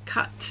 meter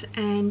cut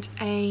and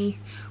a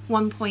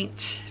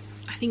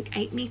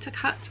 1.8 meter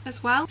cut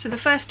as well. So the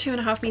first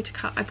 2.5 meter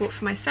cut I bought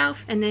for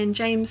myself, and then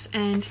James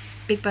and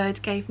Big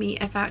Bird gave me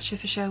a voucher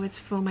for Sherwood's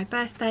for my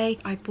birthday.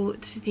 I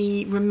bought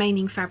the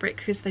remaining fabric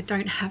because they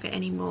don't have it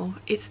anymore.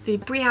 It's the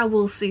Brielle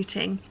wool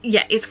suiting.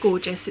 Yeah, it's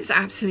gorgeous. It's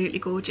absolutely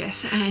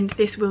gorgeous. And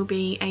this will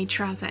be a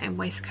trouser and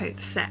waistcoat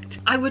set.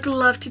 I would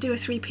love to do a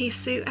 3-piece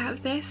suit out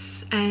of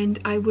this, and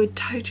I would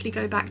totally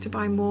go back to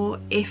buy more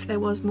if there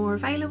was more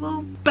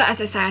available. But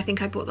as I say, I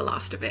think I bought the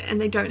last of it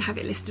and they don't have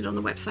it listed on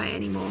the website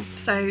anymore.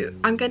 So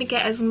I'm going to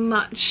get as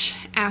much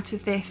out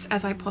of this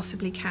as I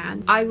possibly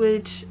can. I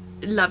would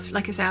love,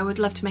 like I say, I would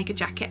love to make a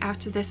jacket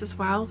out of this as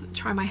well.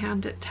 Try my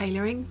hand at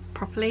tailoring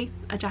properly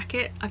a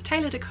jacket. I've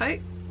tailored a coat,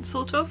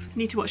 sort of.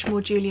 Need to watch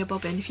more Julia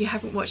Bobbin. If you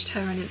haven't watched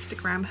her on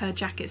Instagram, her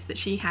jackets that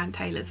she hand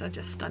tailors are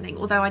just stunning.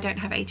 Although I don't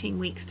have 18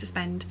 weeks to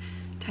spend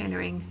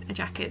tailoring a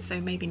jacket,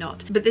 so maybe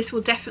not. But this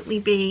will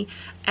definitely be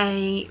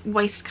a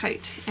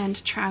waistcoat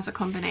and trouser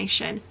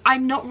combination.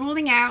 I'm not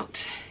ruling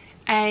out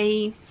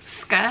a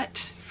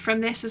skirt from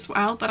this as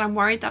well, but I'm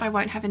worried that I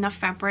won't have enough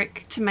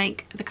fabric to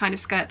make the kind of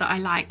skirt that I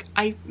like.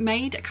 I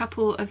made a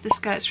couple of the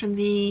skirts from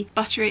the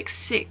Butterick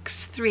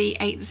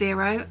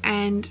 6380,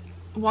 and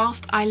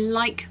whilst I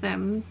like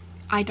them,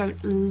 I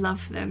don't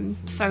love them.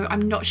 So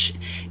I'm not sure.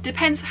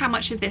 Depends how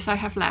much of this I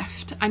have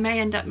left. I may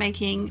end up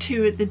making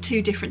two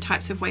different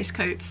types of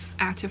waistcoats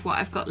out of what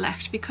I've got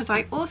left, because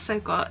I also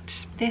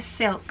got this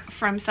silk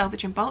from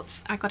Selvage and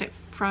Bolts. I got it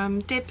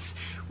from Dibs.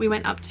 We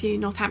went up to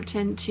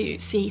Northampton to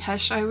see her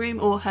showroom,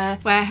 or her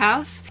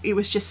warehouse. It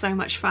was just so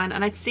much fun,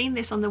 and I'd seen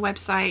this on the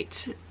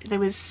website. There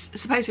was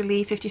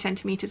supposedly 50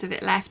 centimeters of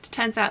it left.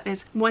 Turns out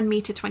there's 1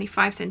 meter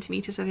 25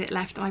 centimeters of it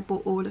left, and I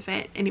bought all of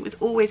it. And it was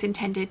always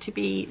intended to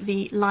be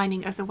the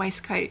lining of the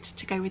waistcoat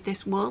to go with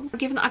this wool.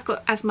 Given that I've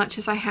got as much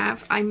as I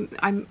have,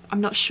 I'm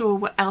not sure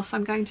what else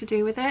I'm going to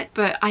do with it,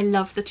 but I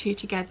love the two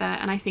together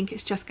and I think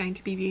it's just going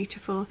to be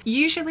beautiful.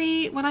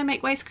 Usually when I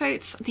make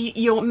waistcoats,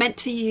 you're meant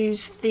to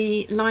use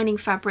the lining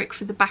fabric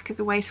for the back of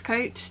the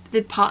waistcoat,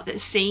 the part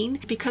that's seen.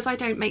 Because I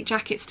don't make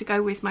jackets to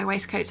go with my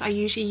waistcoats, I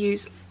usually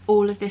use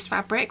all of this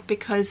fabric,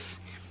 because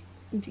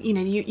you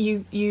know,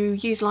 you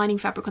use lining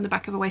fabric on the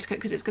back of a waistcoat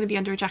because it's going to be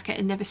under a jacket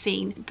and never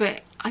seen.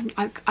 But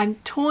I'm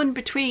torn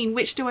between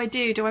which do I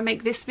do? Do I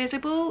make this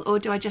visible, or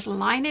do I just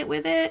line it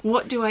with it?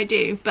 What do I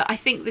do? But I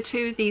think the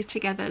two of these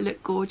together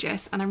look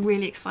gorgeous, and I'm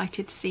really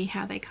excited to see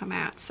how they come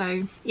out.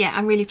 So yeah,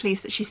 I'm really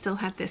pleased that she still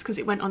had this, because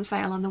it went on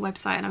sale on the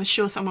website and I was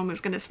sure someone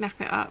was going to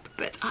snap it up,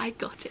 but I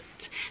got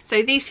it.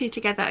 So these two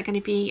together are going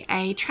to be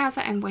a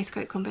trouser and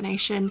waistcoat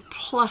combination,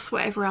 plus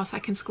whatever else I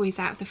can squeeze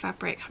out of the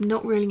fabric. I'm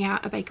not ruling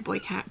out a Baker Boy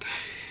cap.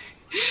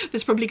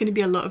 There's probably going to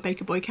be a lot of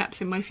Baker Boy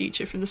caps in my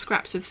future from the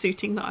scraps of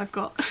suiting that I've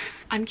got.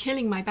 I'm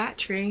killing my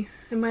battery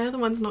and my other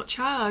one's not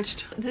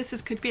charged.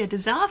 Could be a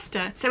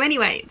disaster. So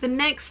anyway, the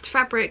next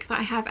fabric that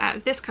I have out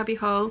of this cubby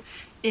hole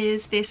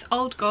is this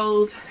old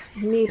gold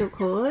needle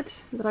cord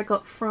that I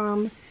got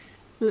from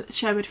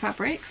Sherwood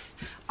Fabrics.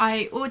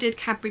 I ordered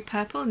Cadbury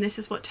Purple and this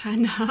is what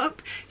turned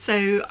up.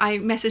 So I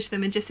messaged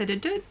them and just said, I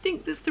don't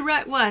think that's the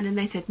right one, and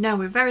they said, no,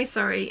 we're very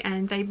sorry,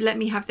 and they let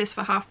me have this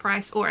for half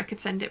price, or I could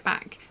send it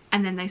back.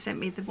 And then they sent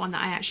me the one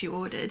that I actually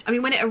ordered. I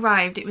mean, when it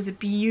arrived, it was a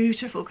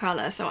beautiful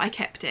colour, so I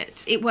kept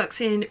it. It works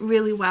in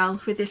really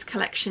well with this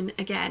collection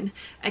again.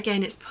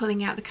 Again, it's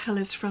pulling out the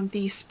colours from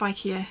the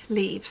spikier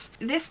leaves.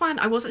 This one,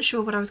 I wasn't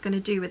sure what I was going to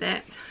do with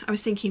it. I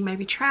was thinking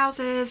maybe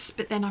trousers,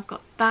 but then I've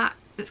got that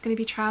that's going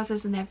to be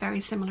trousers and they're very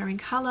similar in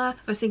colour. I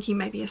was thinking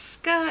maybe a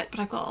skirt, but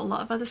I've got a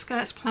lot of other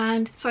skirts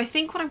planned. So I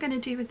think what I'm going to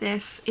do with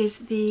this is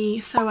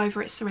the Sew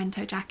Over It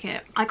Sorrento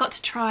jacket. I got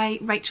to try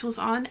Rachel's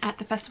on at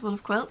the Festival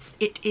of Quilts.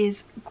 It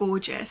is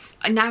gorgeous.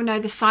 I now know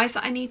the size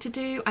that I need to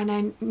do. I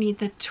now need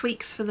the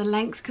tweaks for the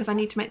length, because I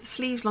need to make the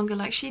sleeves longer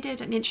like she did,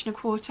 1 1/4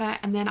 inches,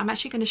 and then I'm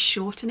actually going to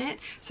shorten it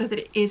so that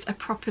it is a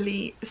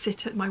properly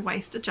sit at my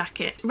waist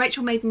jacket.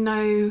 Rachel made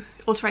no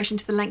alteration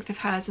to the length of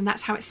hers, and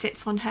that's how it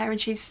sits on her, and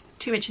she's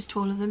 2 inches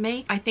taller than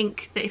me. I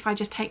think that if I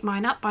just take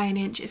mine up by 1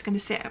 inch, it's going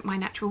to sit at my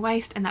natural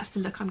waist, and that's the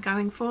look I'm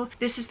going for.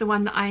 This is the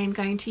one that I am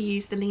going to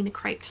use the Lena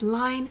crepe to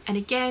line, and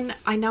again,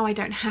 I know I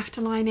don't have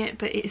to line it,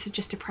 but it is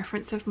just a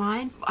preference of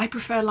mine. I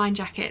prefer line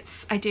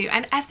jackets, I do,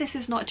 and as this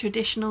is not a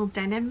traditional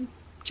denim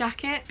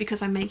jacket,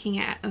 because I'm making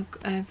it out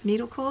of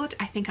needle cord,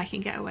 I think I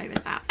can get away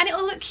with that. And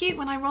it'll look cute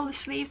when I roll the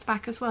sleeves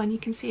back as well, and you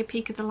can see a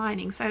peek of the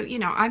lining. So, you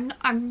know,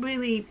 I'm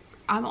really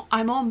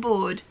on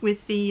board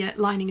with the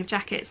lining of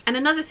jackets. And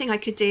another thing I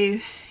could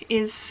do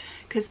is,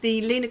 because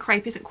the Lena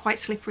crepe isn't quite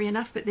slippery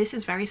enough, but this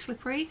is very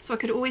slippery, so I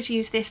could always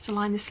use this to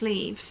line the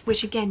sleeves,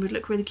 which again would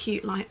look really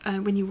cute like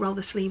when you roll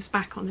the sleeves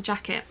back on the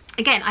jacket.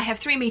 Again, I have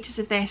 3 meters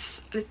of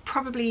this. It's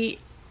probably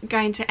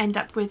going to end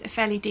up with a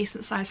fairly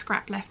decent sized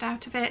scrap left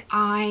out of it.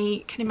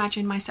 I can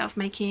imagine myself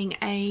making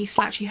a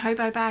slouchy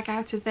hobo bag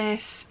out of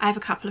this. I have a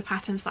couple of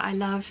patterns that I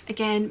love.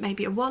 Again,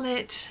 maybe a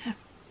wallet,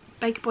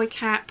 Baker Boy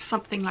cap,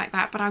 something like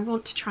that, but I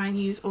want to try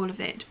and use all of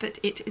it. But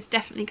it is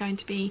definitely going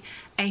to be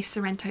a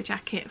Sorrento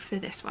jacket for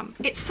this one.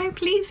 It's so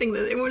pleasing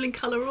that they're all in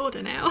colour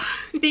order now.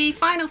 The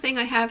final thing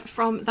I have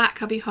from that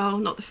cubby hole,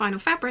 not the final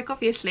fabric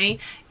obviously,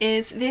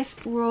 is this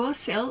raw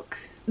silk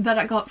that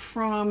I got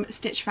from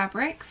Stitch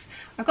Fabrics.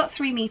 I've got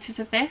 3 meters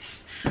of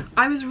this.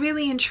 I was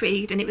really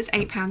intrigued, and it was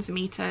 £8 a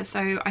meter,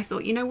 so I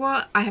thought, you know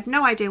what, I have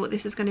no idea what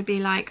this is going to be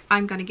like,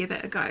 I'm going to give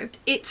it a go.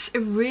 It's a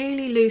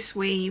really loose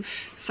weave,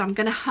 so I'm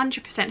going to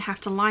 100%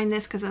 have to line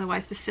this because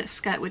otherwise the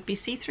skirt would be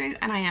see-through,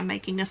 and I am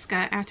making a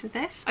skirt out of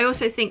this. I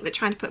also think that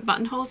trying to put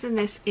buttonholes in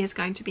this is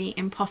going to be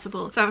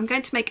impossible, so I'm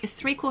going to make a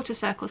 3/4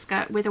 circle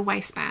skirt with a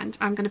waistband.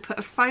 I'm going to put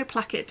a faux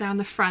placket down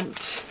the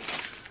front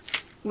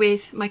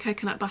with my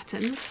coconut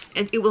buttons.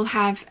 It will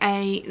have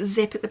a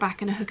zip at the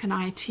back and a hook and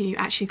eye to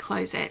actually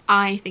close it.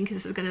 I think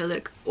this is going to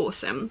look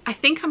awesome. I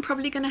think I'm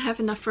probably going to have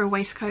enough for a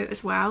waistcoat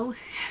as well.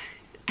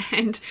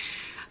 And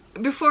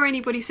before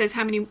anybody says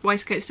how many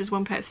waistcoats does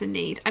one person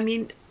need, I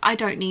mean, I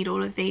don't need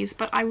all of these,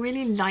 but I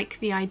really like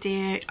the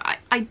idea.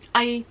 I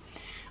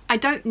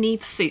don't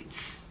need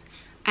suits,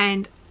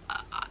 and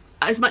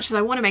as much as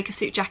I want to make a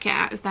suit jacket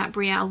out of that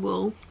Brielle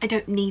wool, I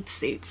don't need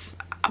suits.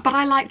 But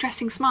I like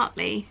dressing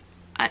smartly.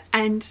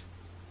 And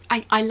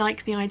I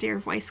like the idea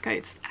of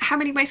waistcoats. How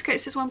many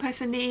waistcoats does one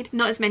person need?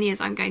 Not as many as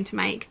I'm going to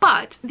make.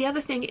 But the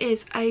other thing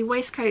is, a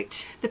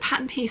waistcoat, the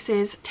pattern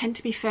pieces tend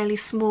to be fairly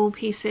small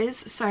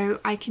pieces, so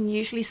I can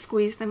usually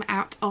squeeze them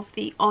out of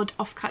the odd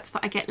offcuts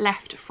that I get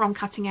left from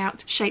cutting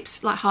out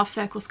shapes like half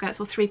circle skirts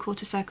or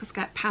 3/4 circle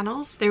skirt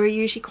panels. There are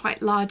usually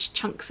quite large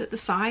chunks at the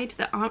side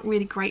that aren't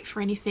really great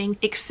for anything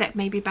except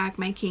maybe bag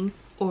making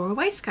or a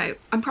waistcoat.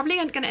 I'm probably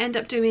going to end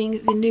up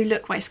doing the New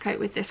Look waistcoat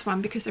with this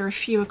one because there are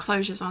fewer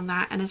closures on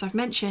that, and as I've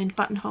mentioned,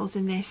 buttonholes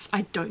in this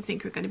I don't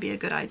think are going to be a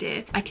good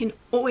idea. I can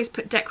always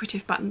put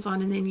decorative buttons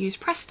on and then use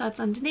press studs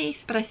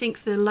underneath, but I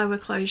think the lower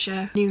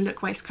closure New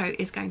Look waistcoat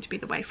is going to be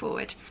the way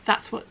forward.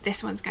 That's what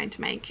this one's going to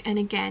make, and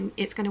again,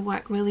 it's going to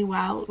work really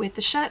well with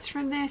the shirts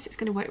from this. It's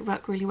going to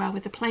work really well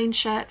with the plain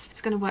shirts.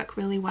 It's going to work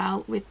really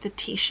well with the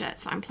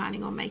t-shirts I'm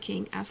planning on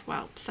making as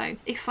well. So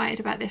excited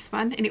about this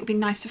one, and it would be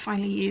nice to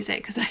finally use it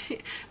because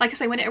like I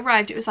say, when it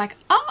arrived it was like,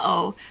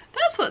 oh,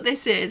 that's what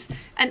this is.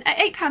 And at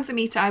 £8 a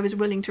meter I was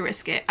willing to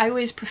risk it. I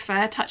always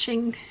prefer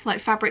touching like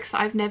fabrics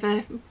that I've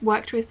never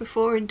worked with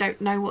before and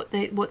don't know what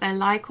they're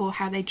like or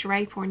how they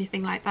drape or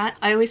anything like that.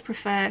 I always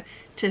prefer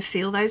to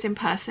feel those in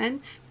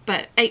person.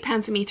 But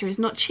 £8 a meter is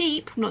not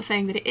cheap. I'm not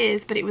saying that it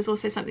is, but it was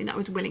also something that I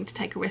was willing to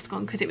take a risk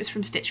on because it was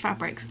from Stitch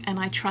Fabrics and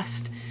I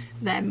trust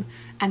them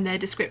and their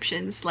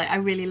descriptions. Like, I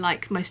really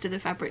like most of the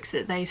fabrics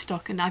that they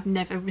stock, and I've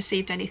never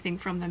received anything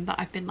from them that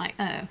I've been like,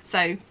 oh.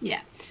 So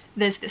yeah,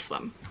 there's this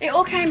one. It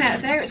all came out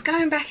of there, it's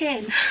going back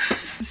in.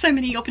 So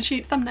many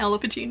thumbnail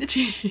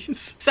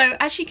opportunities. So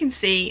as you can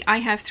see, I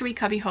have 3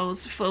 cubby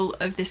holes full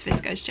of this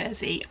viscose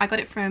jersey. I got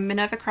it from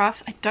Minerva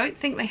Crafts. I don't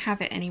think they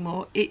have it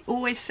anymore. It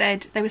always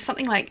said there was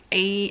something like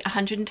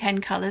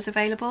 110 colours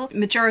available.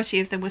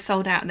 Majority of them were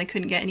sold out and they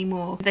couldn't get any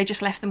more. They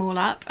just left them all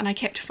up, and I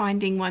kept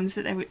finding ones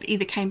that they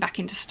either came back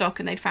into stock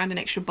and they'd found an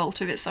extra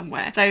bolt of it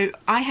somewhere. So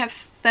I have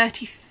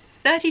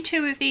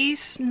 32 of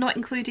these, not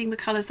including the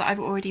colours that I've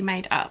already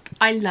made up.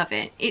 I love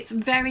it. It's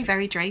very,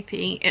 very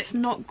drapey. It's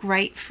not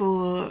great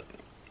for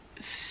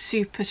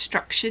super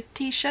structured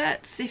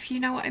t-shirts, if you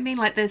know what I mean,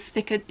 like the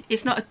thicker,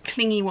 it's not a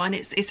clingy one,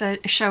 it's a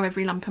show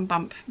every lump and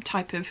bump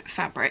type of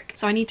fabric,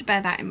 so I need to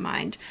bear that in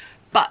mind.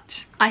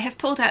 But I have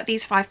pulled out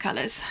these 5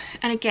 colours,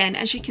 and again,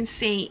 as you can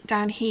see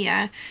down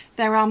here,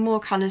 there are more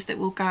colours that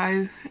will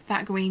go.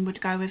 That green would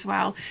go as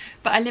well,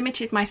 but I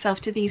limited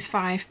myself to these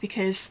 5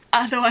 because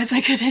otherwise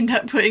I could end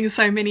up putting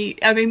so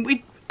many. I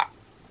mean,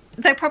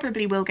 they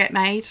probably will get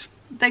made.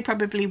 They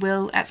probably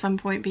will at some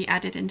point be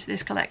added into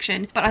this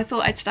collection, but I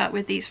thought I'd start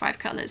with these 5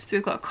 colours. So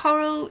we've got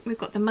coral, we've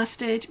got the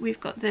mustard, we've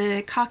got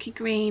the khaki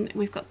green,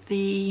 we've got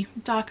the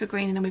darker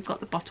green, and then we've got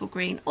the bottle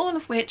green, all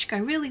of which go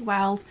really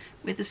well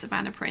with the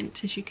Savannah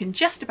print, as you can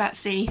just about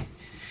see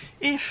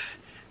if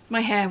my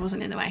hair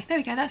wasn't in the way. There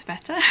we go, that's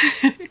better.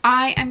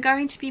 I am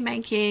going to be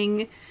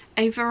making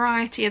a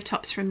variety of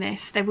tops from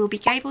this. There will be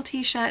gable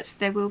t-shirts,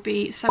 there will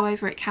be sew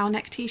over it cowl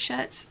neck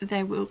t-shirts,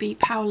 there will be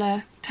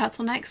Paola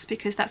turtlenecks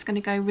because that's going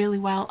to go really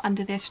well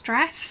under this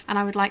dress and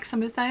I would like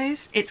some of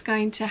those. It's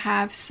going to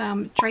have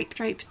some drape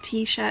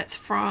t-shirts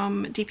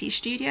from DP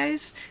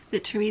Studios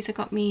that Teresa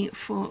got me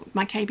for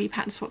my KB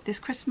pattern swap this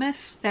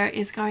Christmas. There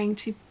is going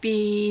to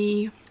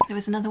be, there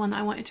was another one that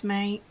I wanted to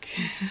make.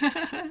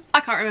 I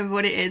can't remember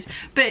what it is,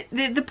 but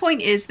the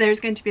point is there is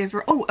going to be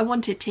a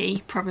wanted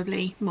tee,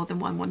 probably more than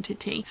one wanted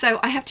tee. So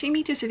I have 2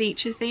 meters of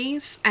each of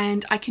these,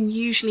 and I can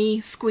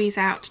usually squeeze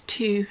out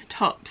 2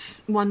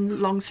 tops,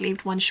 one long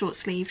sleeved, one short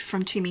sleeved,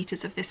 from 2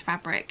 meters of this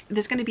fabric.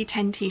 There's going to be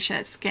 10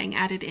 t-shirts getting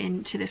added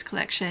into this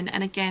collection,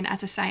 and again,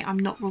 as I say, I'm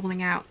not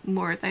ruling out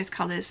more of those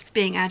colours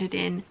being added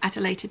in at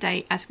a later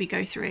date as we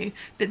go through,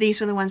 but these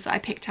were the ones that I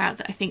picked out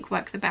that I think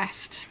work the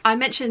best. I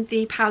mentioned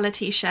the Paola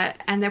t-shirt,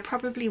 and there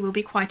probably will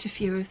be quite a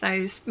few of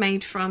those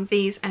made from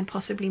these and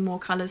possibly more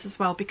colours as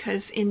well,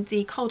 because in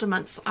the colder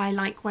months I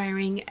like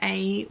wearing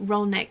a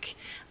roll neck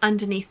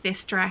underneath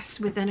this dress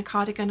with then a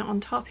cardigan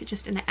on top. It's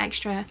just an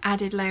extra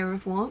added layer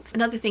of warmth.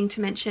 Another thing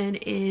to mention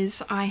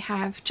is I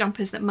have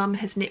jumpers that Mum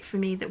has knit for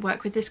me that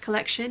work with this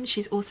collection.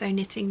 She's also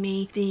knitting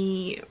me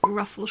the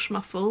ruffle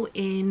schmuffle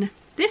in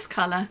this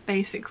colour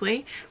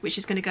basically, which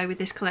is going to go with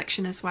this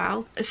collection as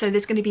well. So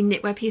there's going to be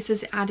knitwear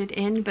pieces added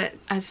in, but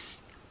as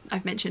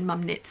I've mentioned,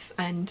 Mum knits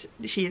and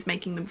she is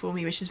making them for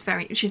me, which is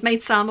she's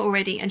made some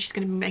already and she's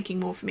going to be making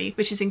more for me,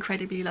 which is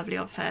incredibly lovely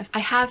of her. I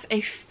have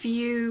a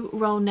few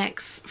roll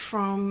necks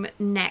from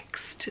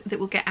Next that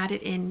will get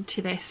added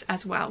into this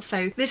as well.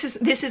 So this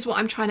is what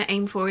I'm trying to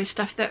aim for, is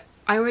stuff that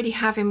I already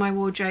have in my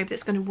wardrobe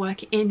that's going to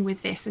work in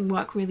with this and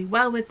work really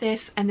well with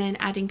this, and then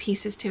adding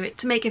pieces to it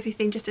to make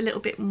everything just a little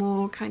bit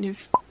more kind of,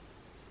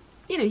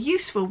 you know,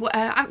 useful.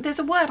 There's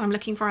a word I'm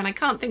looking for and I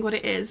can't think what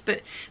it is,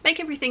 but make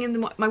everything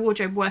in my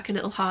wardrobe work a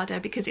little harder,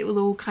 because it will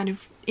all kind of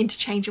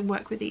interchange and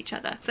work with each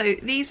other. So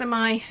these are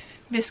my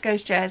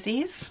viscose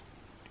jerseys,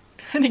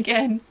 and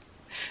again,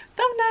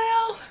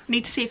 thumbnail.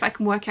 Need to see if I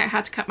can work out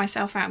how to cut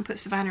myself out and put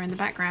Savannah in the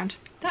background.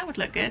 That would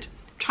look good.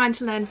 Trying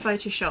to learn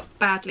Photoshop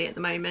badly at the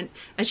moment,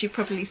 as you've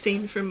probably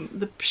seen from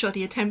the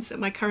shoddy attempts at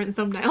my current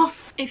thumbnails.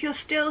 If you're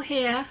still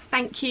here,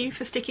 thank you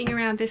for sticking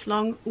around this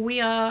long. We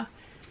are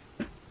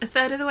a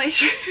third of the way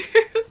through.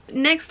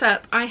 Next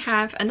up, I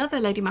have another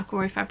Lady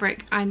McElroy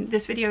fabric, and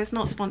this video is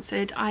not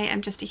sponsored. I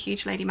am just a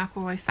huge Lady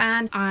McElroy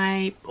fan.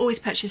 I always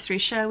purchase through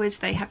Sherwood's.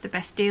 They have the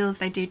best deals.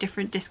 They do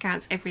different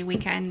discounts every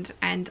weekend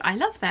and I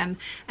love them.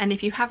 And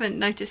if you haven't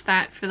noticed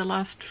that for the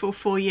last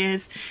 4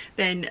 years,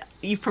 then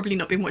you've probably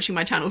not been watching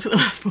my channel for the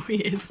last 4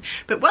 years.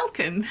 But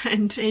welcome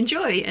and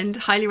enjoy, and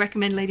highly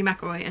recommend Lady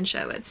McElroy and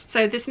Sherwood's.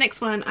 So this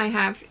next one I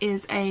have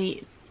is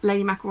a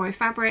Lady McElroy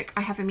fabric.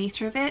 I have a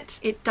metre of it.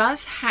 It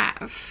does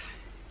have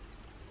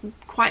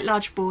quite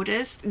large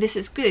borders. This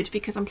is good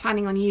because I'm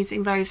planning on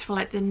using those for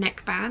like the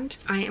neckband.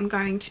 I am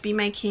going to be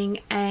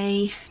making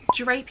a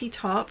drapey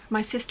top.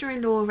 My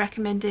sister-in-law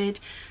recommended,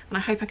 and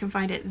I hope I can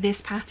find it,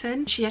 this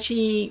pattern. She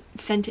actually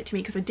sent it to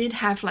me because I did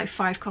have like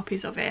 5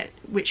 copies of it,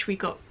 which we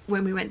got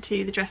when we went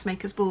to the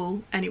dressmaker's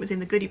ball, and it was in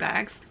the goodie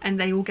bags and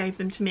they all gave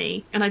them to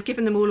me, and I'd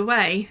given them all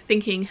away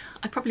thinking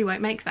I probably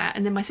won't make that,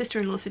 and then my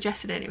sister-in-law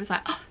suggested it and it was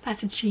like, oh,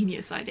 that's a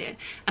genius idea.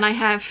 And I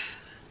have,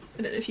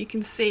 I don't know if you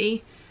can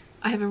see,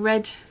 I have a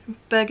red,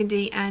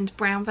 burgundy and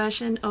brown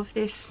version of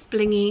this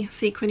blingy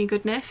sequiny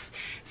goodness.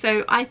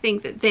 So I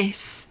think that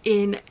this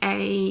in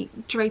a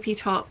drapey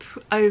top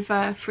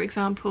over, for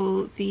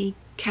example, the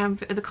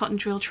cotton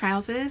drill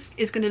trousers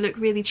is going to look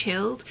really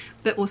chilled,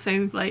 but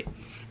also like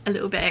a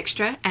little bit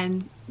extra.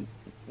 And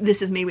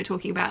this is me we're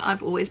talking about.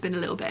 I've always been a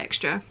little bit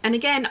extra. And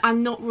again,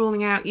 I'm not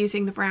ruling out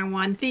using the brown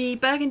one. The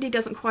burgundy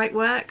doesn't quite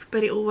work,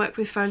 but it will work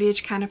with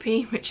Foliage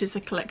Canopy, which is a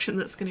collection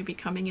that's going to be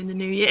coming in the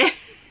new year.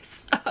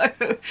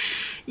 So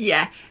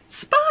yeah,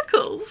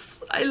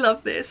 sparkles. I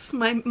love this.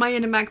 My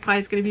inner magpie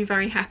is going to be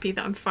very happy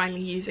that I'm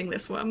finally using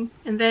this one.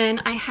 And then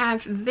I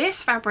have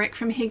this fabric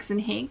from Higgs &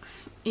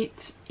 Higgs.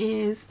 It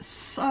is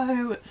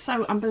so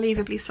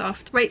unbelievably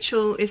soft.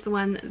 Rachel is the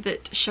one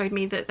that showed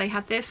me that they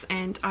had this,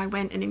 and I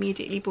went and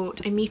immediately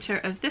bought a metre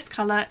of this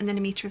colour and then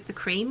a metre of the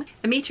cream.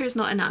 A metre is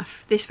not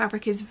enough. This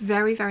fabric is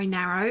very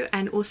narrow,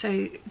 and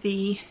also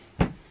the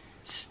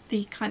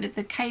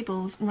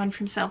cables run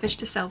from selvage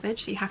to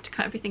selvage, so you have to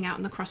cut everything out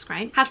in the cross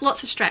grain. Has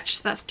lots of stretch,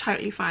 so that's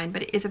totally fine,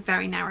 but it is a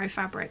very narrow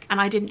fabric,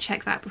 and I didn't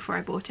check that before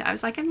I bought it. I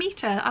was like, a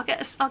metre, I'll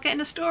get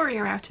an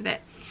Astoria out of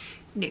it.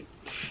 No.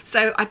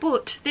 So I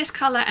bought this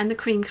colour and the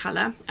cream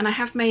colour, and I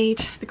have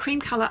made the cream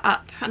colour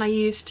up, and I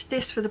used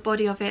this for the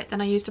body of it,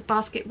 then I used a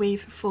basket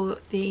weave for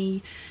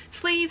the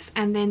sleeves,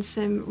 and then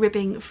some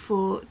ribbing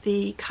for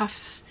the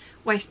cuffs,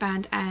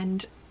 waistband,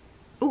 and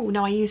oh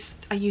no, I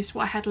used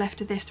what I had left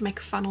of this to make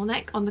a funnel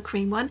neck on the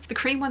cream one. The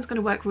cream one's going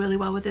to work really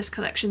well with this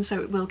collection, so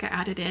it will get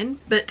added in.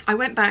 But I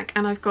went back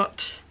and I've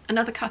got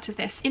another cut of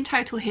this. In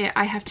total here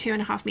I have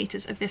 2.5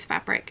 meters of this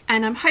fabric,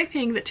 and I'm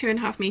hoping that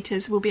 2.5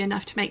 meters will be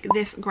enough to make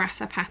this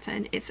grasser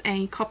pattern. It's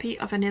a copy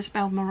of an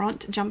Isabel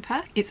Marant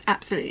jumper. It's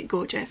absolutely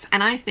gorgeous,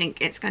 and I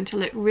think it's going to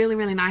look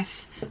really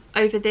nice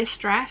over this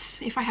dress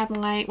if I have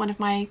one of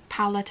my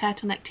Paola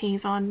turtleneck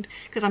tees on,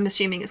 because I'm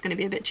assuming it's going to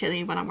be a bit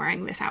chilly when I'm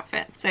wearing this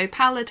outfit. So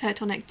Paola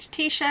turtleneck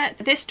t-shirt,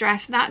 this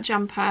dress, that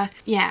jumper,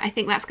 yeah, I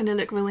think that's going to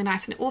look really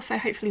nice, and it also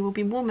hopefully will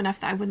be warm enough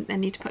that I wouldn't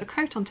then need to put a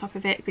coat on top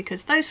of it,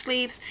 because those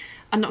sleeves,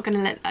 I'm not going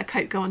to let a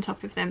coat go on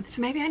top of them.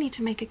 So maybe I need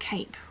to make a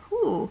cape.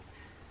 Ooh,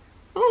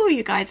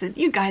 you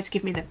guys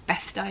give me the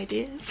best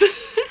ideas.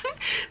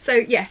 So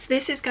yes,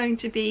 this is going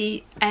to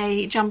be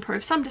a jumper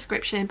of some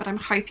description, but I'm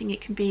hoping it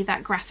can be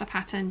that grasser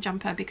pattern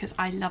jumper because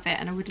I love it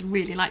and I would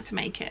really like to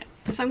make it.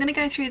 So I'm going to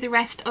go through the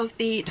rest of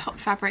the top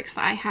fabrics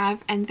that I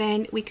have, and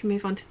then we can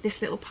move on to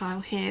this little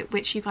pile here,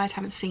 which you guys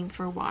haven't seen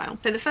for a while.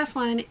 So the first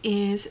one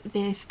is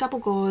this double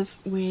gauze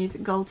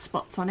with gold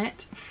spots on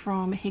it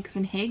from Higgs &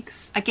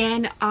 Higgs.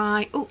 Again,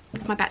 oh,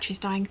 my battery's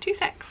dying, 2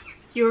 secs.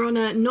 You're on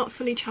a not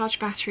fully charged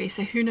battery,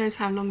 so who knows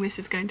how long this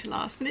is going to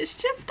last. And it's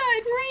just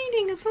started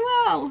raining as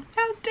well.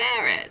 How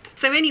dare it?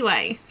 So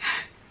anyway,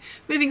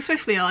 moving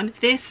swiftly on,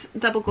 this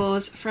double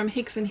gauze from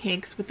Higgs &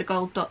 Higgs with the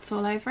gold dots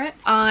all over it.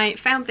 I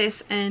found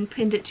this and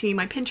pinned it to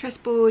my Pinterest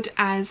board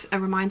as a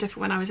reminder for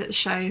when I was at the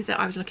show that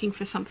I was looking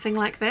for something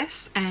like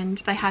this, and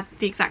they had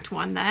the exact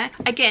one there.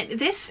 Again,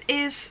 this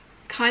is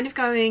kind of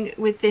going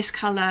with this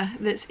colour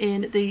that's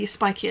in the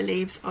spikier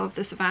leaves of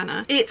the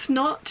Savannah. It's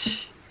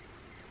not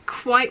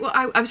quite what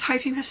I was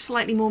hoping for, a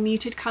slightly more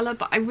muted colour,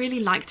 but I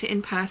really liked it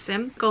in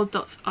person. Gold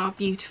dots are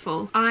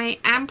beautiful. I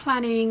am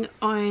planning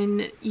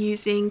on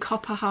using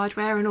copper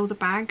hardware in all the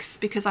bags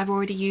because I've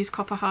already used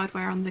copper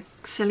hardware on the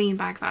Celine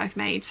bag that I've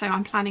made, so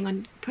I'm planning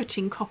on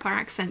putting copper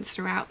accents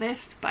throughout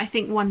this, but I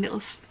think one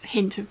little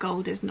hint of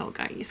gold is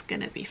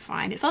gonna be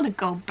fine. It's on a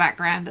gold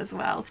background as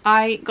well.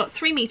 I got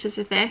 3 meters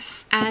of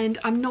this and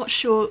I'm not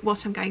sure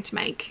what I'm going to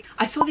make.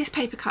 I saw this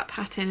paper cut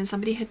pattern and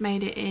somebody had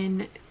made it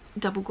in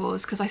double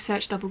gauze because I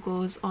searched double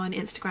gauze on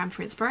Instagram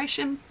for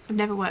inspiration. I've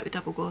never worked with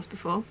double gauze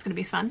before. It's going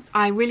to be fun.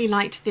 I really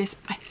liked this.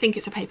 I think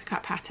it's a paper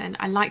cut pattern.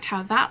 I liked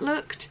how that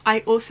looked. I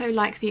also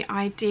like the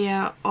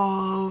idea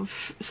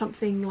of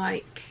something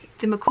like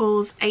the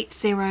McCall's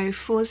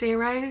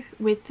 8040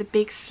 with the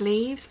big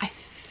sleeves. I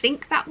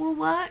think that will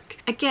work.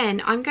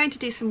 Again, I'm going to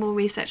do some more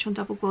research on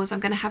double gauze. I'm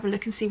going to have a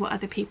look and see what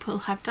other people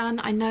have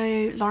done. I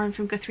know Lauren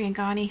from Guthrie and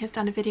Garney has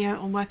done a video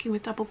on working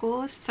with double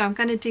gauze, so I'm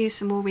going to do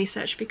some more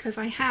research because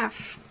I have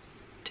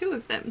 2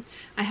 of them.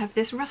 I have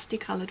this rusty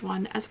coloured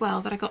one as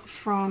well that I got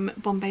from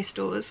Bombay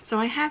Stores. So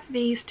I have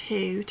these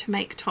 2 to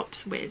make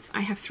tops with. I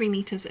have 3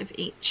 meters of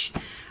each.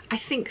 I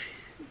think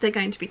they're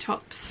going to be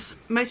tops.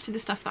 Most of the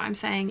stuff that I'm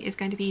saying is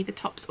going to be either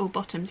tops or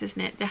bottoms, isn't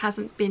it? There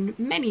hasn't been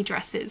many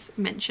dresses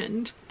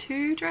mentioned.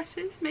 2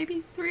 dresses,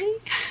 maybe 3?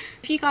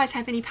 If you guys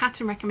have any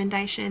pattern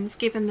recommendations,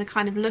 given the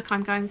kind of look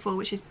I'm going for,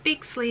 which is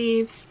big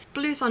sleeves,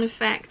 blues on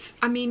effect,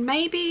 I mean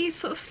maybe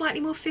sort of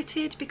slightly more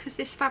fitted because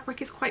this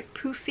fabric is quite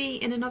poofy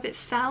in and of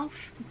itself.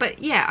 But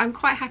yeah, I'm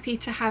quite happy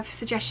to have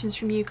suggestions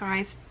from you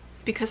guys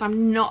because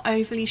I'm not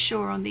overly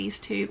sure on these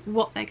 2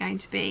 what they're going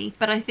to be,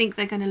 but I think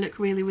they're going to look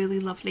really, really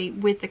lovely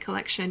with the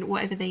collection.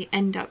 Whatever they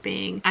end up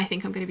being, I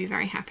think I'm going to be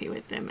very happy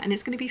with them, and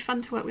it's going to be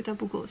fun to work with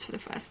double gauze for the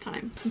first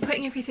time. I'm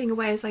putting everything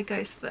away as I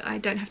go so that I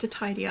don't have to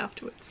tidy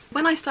afterwards.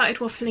 When I started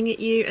waffling at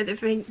you at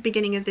the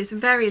beginning of this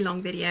very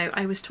long video,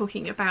 I was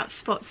talking about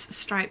spots,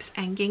 stripes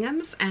and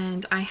ginghams,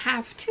 and I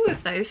have 2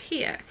 of those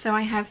here. So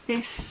I have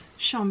this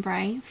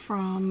chambray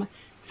from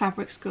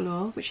Fabrics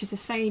Galore, which is a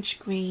sage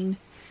green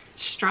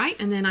stripe,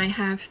 and then I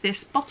have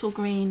this bottle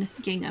green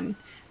gingham,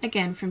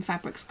 again from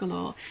Fabrics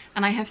Galore,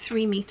 and I have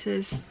 3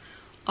 meters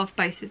of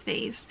both of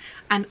these,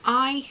 and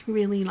I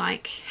really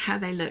like how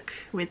they look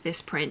with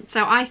this print.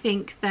 So I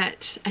think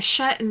that a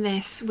shirt in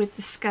this with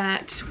the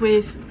skirt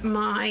with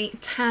my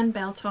tan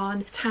belt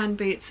on, tan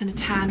boots and a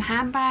tan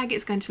handbag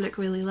is going to look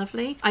really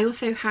lovely. I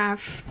also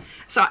have,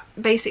 so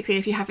basically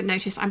if you haven't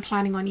noticed, I'm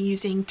planning on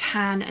using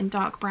tan and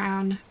dark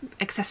brown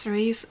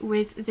accessories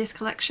with this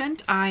collection.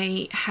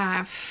 I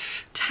have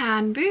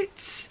tan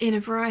boots in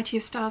a variety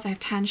of styles, I have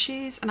tan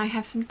shoes, and I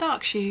have some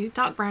dark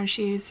brown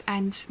shoes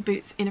and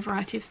boots in a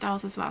variety of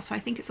styles as well. So I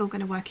think it's all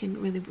going to work in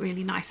really,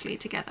 really nicely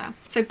together.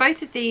 So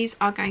both of these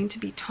are going to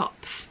be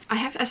tops. I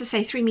have, as I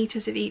say, 3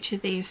 meters of each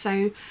of these.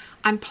 So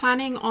I'm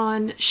planning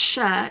on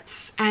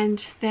shirts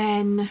and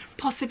then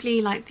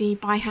possibly like the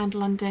By Hand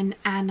London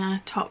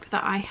Anna top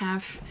that I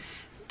have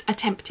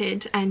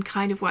attempted and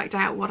kind of worked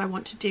out what I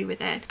want to do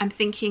with it. I'm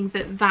thinking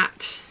that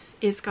that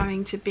is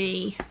going to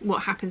be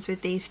what happens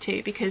with these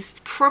 2, because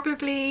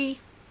probably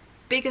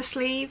bigger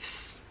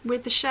sleeves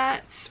with the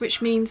shirts,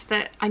 which means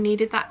that I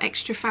needed that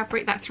extra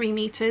fabric, that 3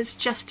 meters,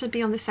 just to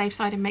be on the safe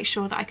side and make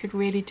sure that I could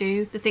really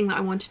do the thing that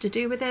I wanted to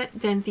do with it.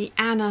 Then the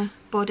Anna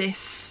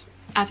bodice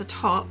as a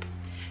top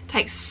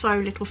takes so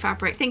little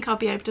fabric. I think I'll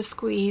be able to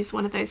squeeze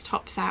one of those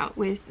tops out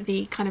with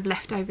the kind of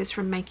leftovers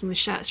from making the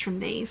shirts from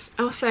these.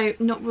 Also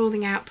not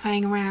ruling out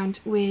playing around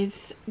with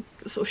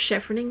sort of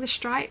chevroning the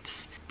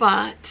stripes,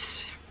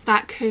 but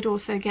that could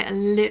also get a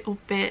little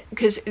bit,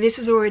 because this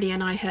is already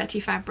an eye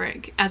hurty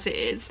fabric as it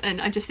is,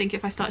 and I just think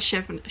if I start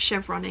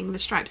chevroning the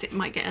stripes it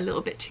might get a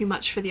little bit too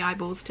much for the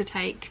eyeballs to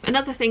take.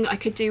 Another thing I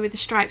could do with the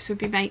stripes would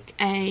be make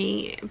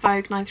a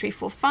Vogue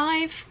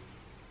 9345.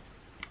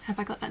 Have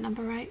I got that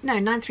number right? No,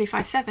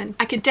 9357.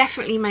 I could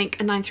definitely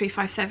make a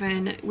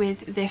 9357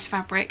 with this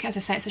fabric. As I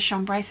say, it's a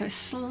chambray, so it's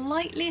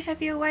slightly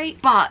heavier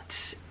weight,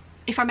 but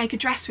if I make a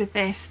dress with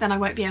this, then I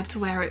won't be able to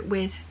wear it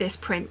with this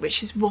print,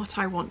 which is what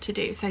I want to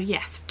do. So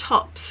yes,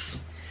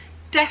 tops.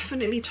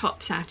 Definitely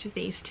tops out of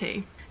these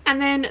 2. And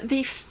then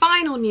the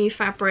final new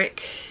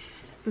fabric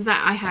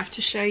that I have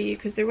to show you,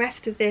 because the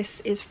rest of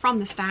this is from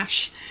the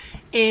stash,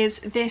 is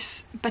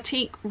this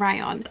batik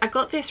rayon. I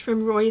got this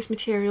from Roy's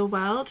Material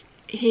World.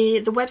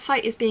 Here, the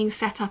website is being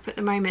set up at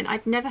the moment.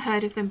 I'd never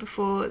heard of them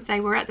before.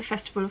 They were at the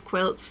Festival of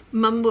Quilts.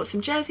 Mum bought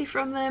some jersey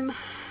from them.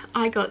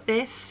 I got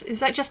this.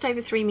 Is that just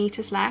over 3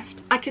 meters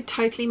left? I could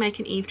totally make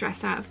an Eve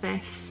dress out of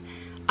this.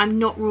 I'm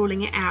not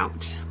ruling it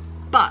out,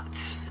 but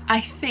I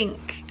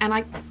think,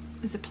 and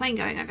there's a plane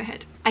going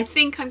overhead. I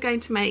think I'm going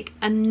to make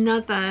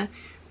another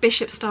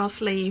bishop style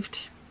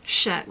sleeved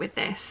shirt with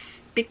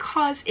this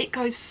because it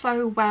goes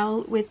so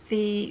well with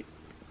the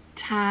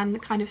tan,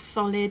 kind of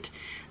solid,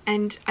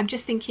 and I'm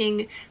just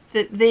thinking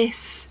that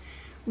this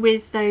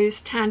with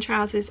those tan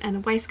trousers and the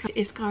waistcoat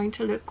is going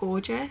to look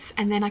gorgeous.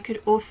 And then I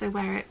could also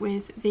wear it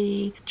with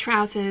the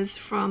trousers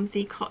from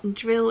the cotton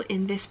drill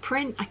in this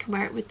print. I can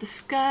wear it with the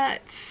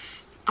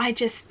skirts. I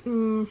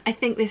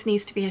think this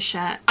needs to be a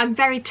shirt. I'm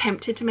very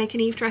tempted to make an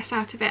Eve dress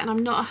out of it, and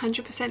I'm not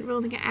 100%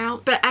 ruling it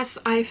out. But as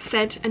I've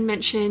said and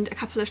mentioned a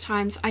couple of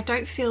times, I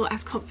don't feel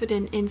as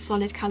confident in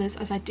solid colours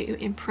as I do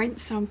in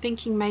prints. So I'm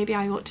thinking maybe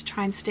I ought to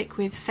try and stick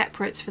with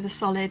separates for the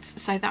solids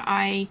so that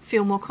I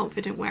feel more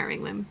confident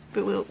wearing them.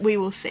 But we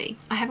will see.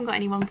 I haven't got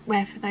anyone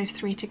where for those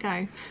 3 to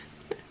go.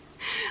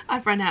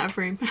 I've run out of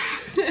room.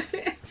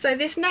 So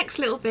this next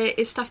little bit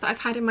is stuff that I've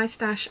had in my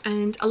stash,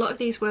 and a lot of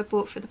these were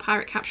bought for the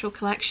Pirate Capsule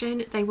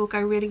collection. They will go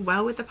really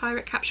well with the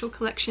Pirate Capsule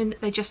collection.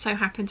 They just so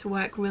happen to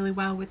work really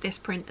well with this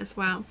print as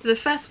well. So the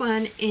first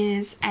one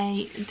is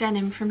a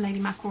denim from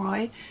Lady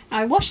McElroy. Now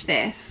I washed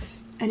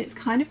this and it's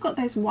kind of got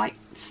those white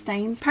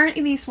stains.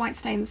 Apparently these white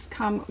stains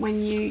come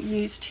when you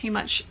use too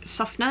much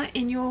softener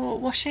in your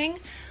washing.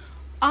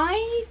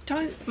 I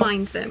don't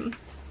mind them.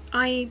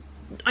 I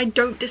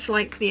don't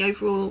dislike the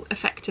overall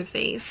effect of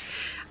these.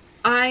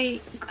 I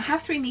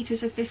have 3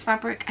 meters of this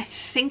fabric. I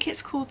think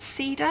it's called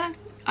Cedar.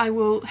 I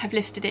will have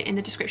listed it in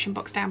the description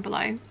box down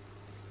below.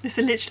 This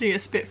is literally a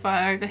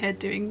Spitfire overhead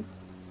doing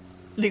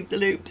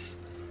loop-the-loops.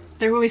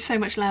 They're always so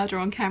much louder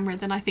on camera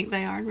than I think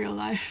they are in real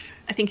life.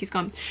 I think he's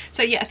gone.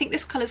 So yeah, I think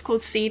this colour's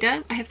called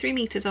Cedar. I have 3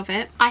 meters of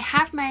it. I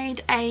have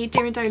made a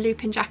Deer and Doe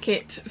loop-in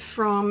jacket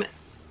from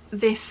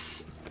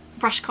this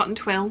brushed cotton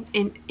twill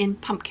in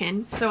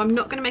pumpkin, so I'm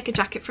not going to make a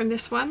jacket from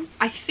this one.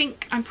 I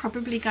think I'm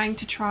probably going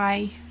to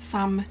try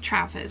some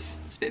trousers.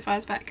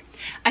 Spitfire's back.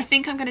 I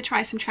think I'm going to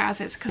try some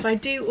trousers because I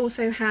do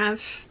also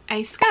have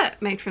a skirt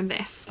made from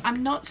this.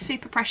 I'm not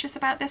super precious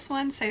about this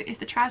one, so if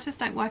the trousers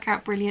don't work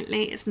out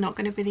brilliantly, it's not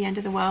going to be the end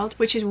of the world,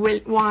 which is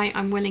why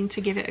I'm willing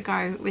to give it a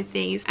go with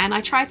these. And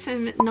I tried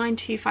some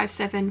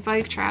 9257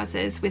 Vogue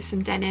trousers with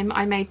some denim.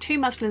 I made 2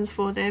 muslins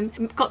for them,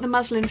 got the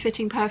muslin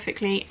fitting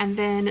perfectly, and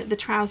then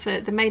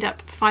the made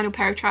up final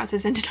pair of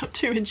trousers ended up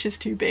 2 inches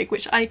too big,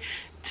 which I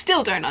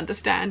still don't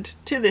understand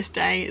to this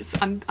day.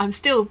 I'm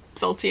still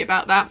salty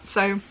about that.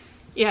 So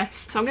yes,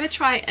 so I'm going to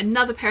try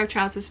another pair of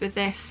trousers with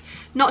this.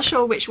 Not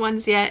sure which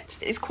ones yet.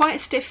 It's quite a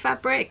stiff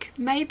fabric.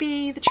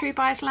 Maybe the True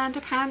Bias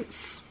Lander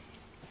pants.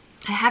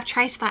 I have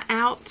traced that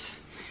out,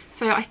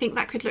 so I think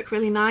that could look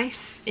really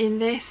nice in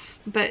this,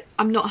 but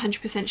I'm not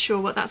 100% sure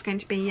what that's going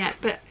to be yet.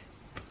 But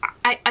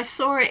I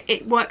saw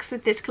it works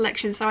with this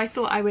collection, so I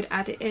thought I would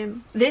add it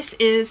in. This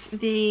is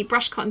the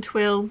brushed cotton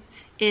twill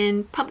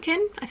in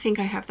pumpkin. I think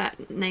I have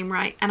that name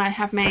right. And I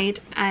have made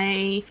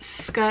a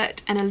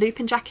skirt and a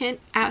loop-in jacket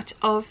out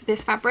of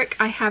this fabric.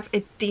 I have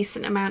a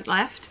decent amount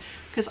left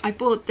because I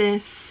bought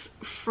this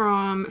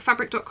from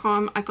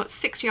fabric.com. I got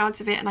 6 yards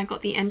of it, and I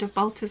got the end of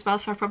bolt as well,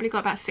 so I've probably got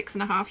about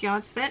 6.5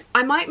 yards of it.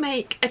 I might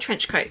make a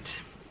trench coat.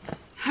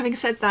 Having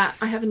said that,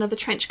 I have another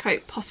trench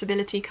coat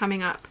possibility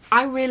coming up.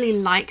 I really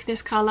like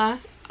this colour.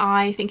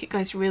 I think it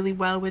goes really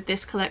well with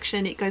this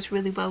collection. It goes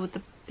really well with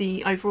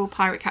the overall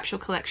Pirate Capsule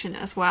collection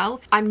as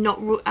well. I'm not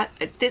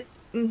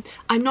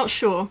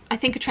sure. I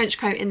think a trench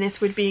coat in this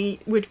would be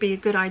a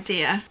good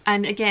idea.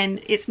 And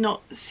again, it's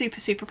not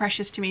super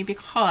precious to me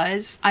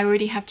because I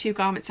already have 2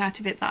 garments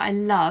out of it that I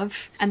love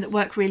and that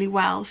work really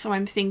well. So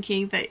I'm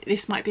thinking that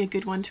this might be a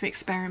good one to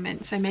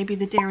experiment. So maybe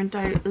the Deer and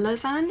Doe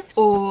Lausanne,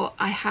 or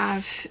I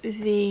have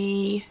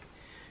the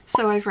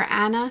Sew Over at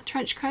Anna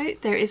trench coat.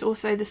 There is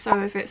also the Sew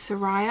Over at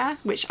Soraya,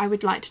 which I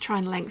would like to try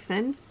and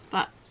lengthen,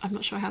 but I'm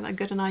not sure how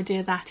good an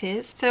idea that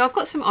is. So I've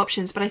got some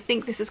options, but I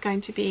think this is going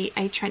to be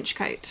a trench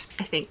coat,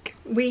 I think.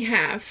 We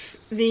have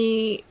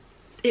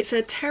it's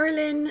a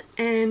terylin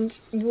and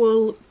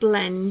wool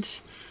blend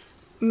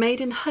made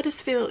in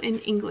Huddersfield in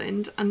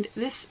England, and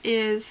this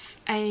is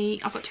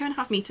I've got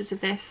 2.5 meters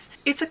of this.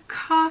 It's a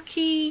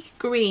khaki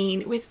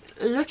green with,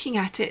 looking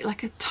at it,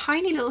 like a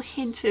tiny little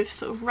hint of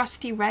sort of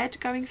rusty red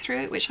going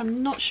through it, which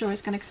I'm not sure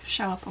is going to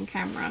show up on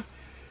camera.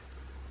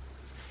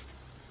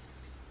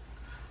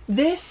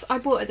 This I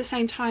bought at the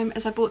same time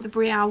as I bought the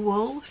Brielle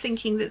wool,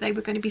 thinking that they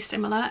were going to be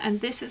similar, and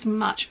this is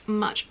much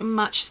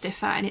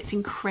stiffer and it's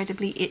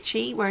incredibly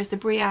itchy, whereas the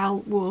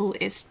Brielle wool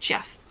is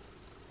just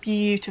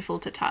beautiful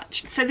to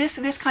touch. So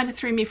this kind of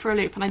threw me for a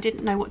loop, and I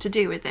didn't know what to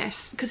do with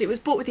this because it was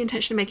bought with the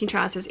intention of making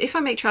trousers. If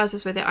I make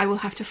trousers with it, I will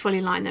have to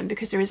fully line them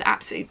because there is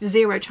absolutely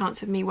 0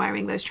 chance of me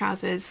wearing those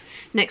trousers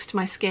next to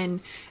my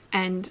skin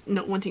and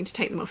not wanting to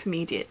take them off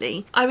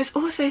immediately. I was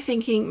also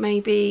thinking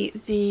maybe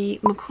the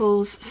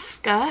McCall's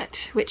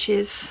skirt, which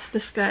is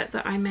the skirt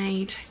that I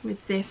made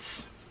with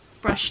this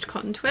brushed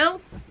cotton twill,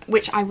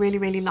 which I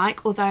really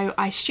like, although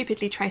I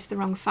stupidly traced the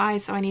wrong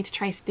size, so I need to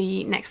trace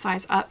the next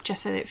size up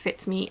just so that it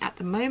fits me at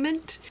the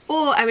moment.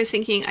 Or I was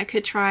thinking I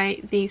could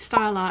try the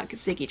Style Arc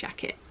Ziggy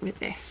jacket with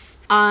this.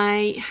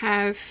 I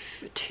have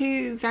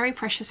 2 very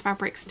precious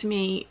fabrics to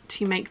me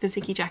to make the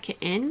Ziggy jacket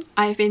in.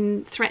 I've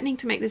been threatening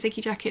to make the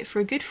Ziggy jacket for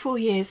a good 4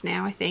 years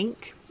now, I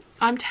think.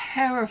 I'm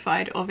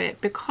terrified of it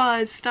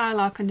because Style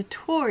Arc are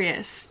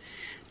notorious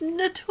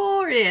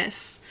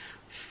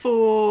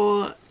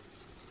for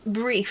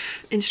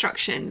brief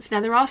instructions.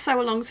 Now there are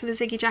sew-alongs for the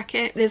Ziggy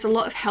jacket. There's a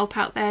lot of help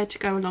out there to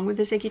go along with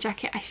the Ziggy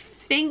jacket. I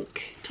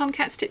think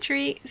Tomcat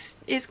Stitchery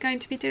is going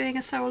to be doing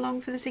a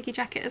sew-along for the Ziggy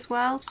jacket as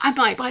well. I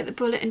might bite the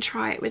bullet and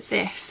try it with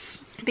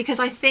this, because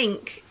I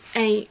think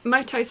a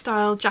moto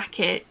style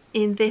jacket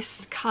in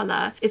this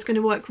colour is going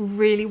to work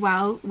really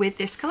well with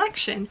this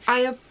collection. I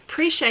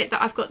appreciate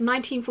that I've got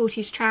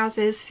 1940s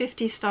trousers,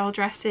 50s style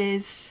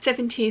dresses,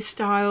 70s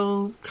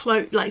style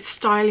cloak, like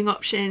styling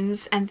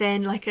options, and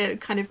then like a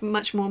kind of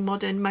much more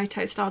modern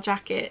moto style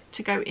jacket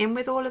to go in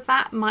with all of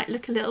that. Might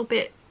look a little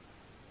bit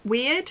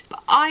weird,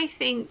 but I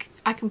think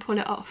I can pull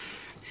it off.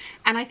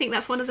 And I think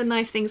that's one of the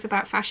nice things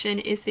about fashion,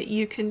 is that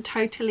you can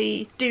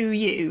totally do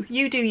you.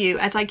 You do you,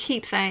 as I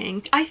keep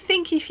saying. I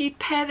think if you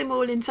pair them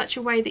all in such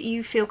a way that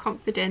you feel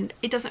confident,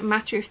 it doesn't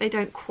matter if they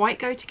don't quite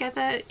go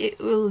together, it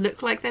will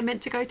look like they're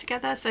meant to go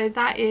together. So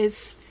that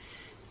is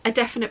a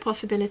definite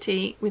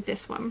possibility with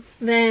this one.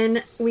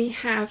 Then we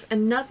have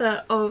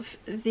another of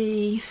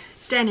the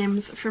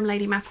denims from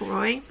Lady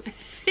McElroy. I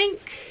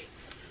think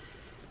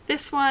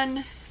this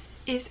one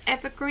is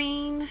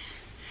evergreen.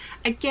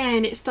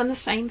 Again, it's done the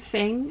same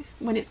thing.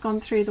 When it's gone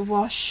through the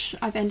wash,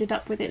 I've ended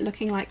up with it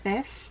looking like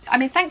this. I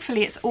mean,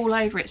 thankfully it's all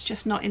over, it's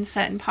just not in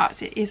certain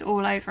parts, it is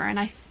all over, and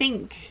I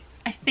think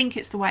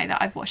it's the way that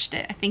I've washed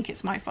it. I think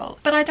it's my fault,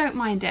 but I don't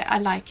mind it, I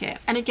like it.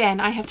 And again,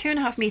 I have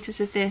 2.5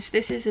 meters of this.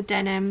 This is a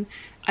denim.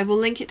 I will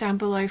link it down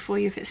below for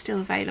you if it's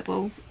still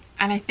available.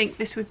 And I think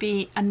this would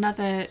be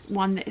another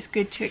one that is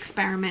good to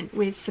experiment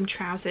with some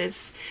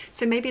trousers.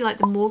 So maybe like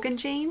the Morgan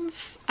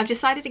jeans. I've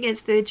decided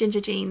against the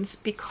ginger jeans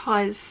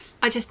because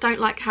I just don't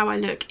like how I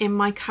look in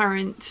my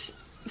current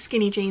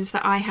skinny jeans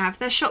that I have.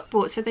 They're shop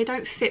bought, so they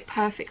don't fit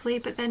perfectly,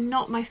 but they're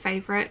not my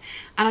favourite.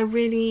 And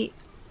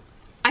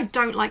I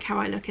don't like how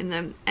I look in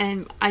them.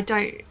 And I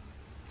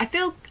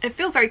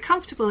feel very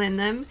comfortable in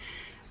them,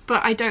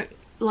 but I don't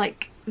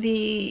like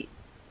the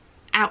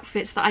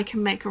outfits that I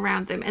can make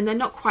around them, and they're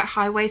not quite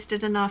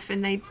high-waisted enough,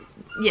 and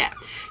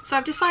so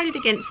I've decided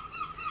against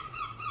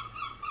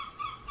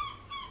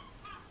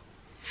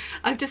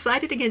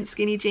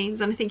skinny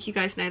jeans, and I think you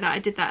guys know that I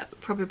did that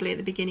probably at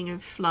the beginning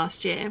of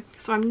last year.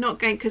 So I'm not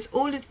going, because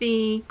all of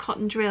the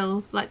cotton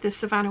drill, like the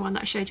Savannah one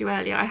that I showed you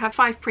earlier, I have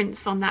 5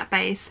 prints on that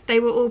base. They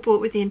were all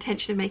bought with the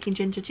intention of making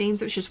ginger jeans,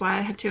 which is why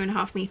I have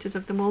 2.5 meters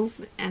of them all,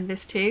 and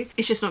this too.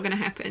 It's just not going to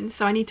happen,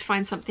 so I need to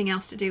find something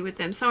else to do with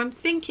them. So I'm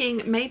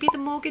thinking maybe the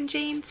Morgan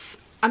jeans.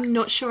 I'm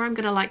not sure I'm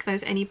going to like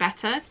those any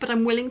better, but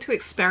I'm willing to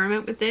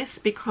experiment with this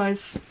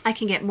because I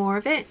can get more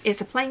of it. It's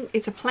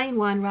a plain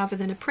one rather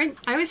than a print.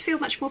 I always feel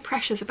much more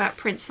precious about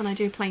prints than I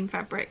do plain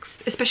fabrics,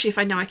 especially if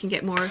I know I can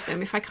get more of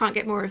them. If I can't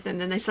get more of them,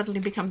 then they suddenly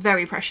become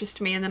very precious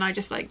to me, and then I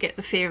just like get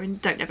the fear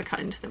and don't ever cut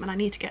into them, and I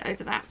need to get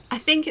over that. I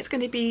think it's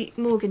going to be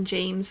Morgan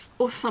jeans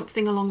or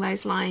something along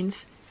those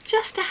lines,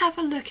 just to have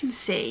a look and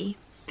see,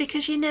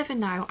 because you never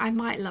know, I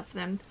might love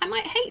them, I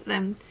might hate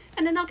them,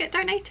 and then they'll get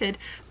donated,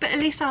 but at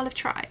least I'll have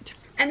tried.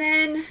 And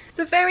then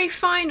the very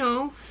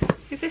final,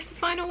 is this the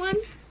final one?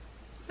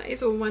 That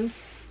is all one.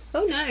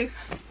 Oh no,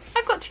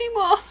 I've got 2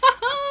 more.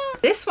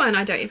 This one,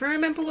 I don't even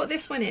remember what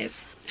this one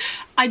is.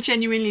 I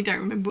genuinely don't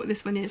remember what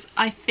this one is.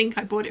 I think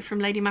I bought it from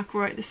Lady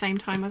McElroy at the same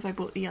time as I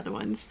bought the other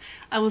ones.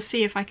 I will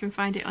see if I can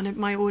find it on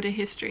my order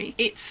history.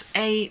 It's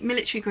a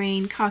military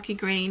green, khaki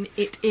green.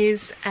 It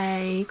is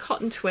a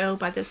cotton twill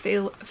by the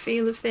feel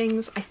of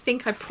things. I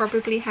think I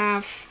probably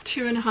have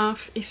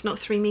 2.5, if not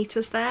 3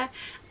 meters there.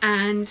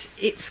 And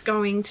it's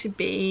going to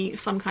be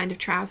some kind of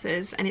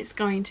trousers, and it's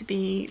going to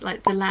be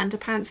like the Lander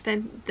pants.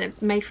 They're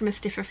made from a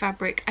stiffer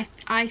fabric.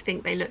 I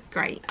think they look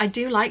great. I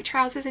do like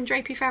trousers in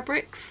drapey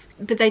fabrics,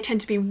 but they tend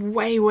to be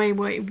way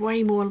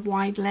more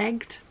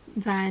wide-legged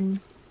than...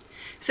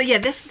 So yeah,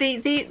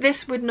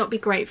 this would not be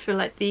great for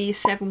like the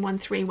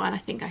 7131. I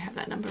think I have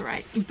that number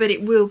right, but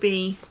it will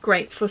be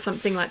great for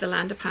something like the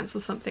Lander pants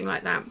or something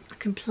like that. I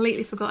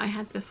completely forgot I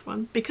had this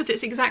one because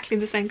it's exactly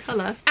the same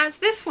colour as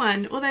this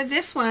one, although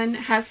this one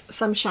has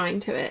some shine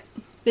to it.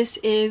 This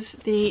is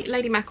the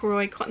Lady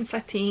McElroy cotton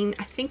sateen.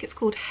 I think it's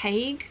called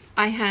Hague.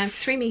 I have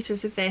 3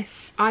 meters of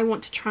this. I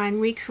want to try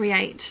and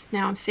recreate,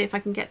 now and see if I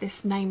can get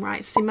this name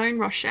right, Simone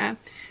Rocha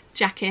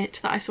jacket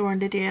that I saw on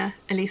Lydia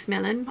Elise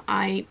Millen.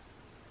 I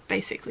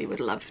basically would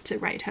love to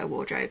raid her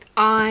wardrobe.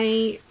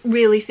 I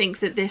really think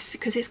that this,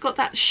 because it's got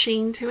that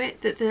sheen to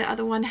it that the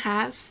other one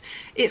has,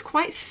 it's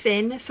quite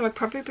thin, so I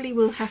probably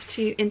will have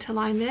to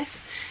interline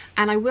this,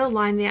 and I will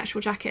line the actual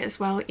jacket as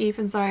well,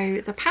 even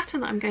though the pattern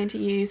that I'm going to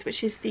use,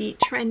 which is the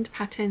Trend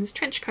Patterns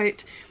trench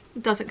coat,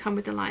 doesn't come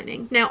with the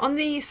lining. Now on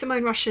the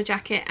Simone Rocha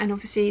jacket and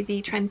obviously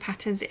the Trend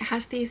Patterns, it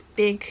has these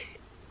big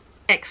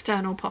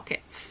external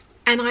pockets,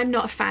 and I'm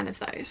not a fan of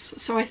those,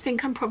 so I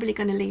think I'm probably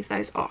going to leave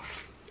those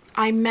off.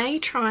 I may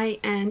try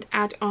and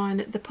add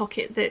on the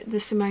pocket that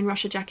the Simone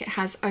Rocha jacket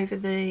has over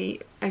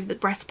the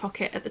breast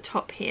pocket at the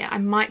top here. I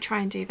might try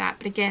and do that,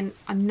 but again,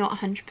 I'm not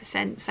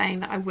 100% saying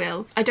that I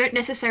will. I don't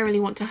necessarily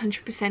want to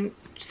 100%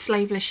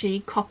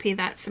 slavishly copy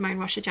that Simone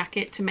Rocha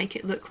jacket to make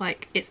it look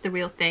like it's the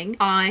real thing.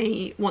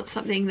 I want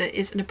something that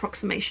is an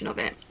approximation of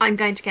it. I'm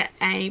going to get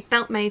a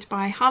belt made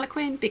by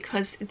Harlequin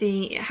because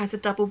it has a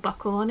double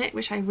buckle on it,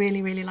 which I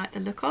really, really like the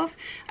look of.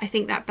 I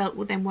think that belt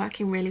will then work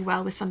in really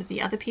well with some of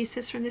the other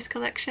pieces from this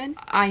collection.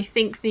 I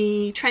think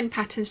the Trend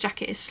Patterns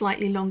jacket is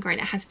slightly longer and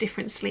it has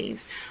different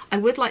sleeves. I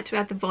would like to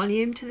add the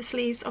volume to the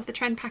sleeves of the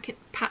Trend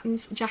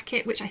Patterns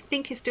jacket, which I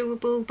think is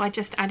doable by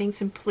just adding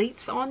some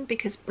pleats on,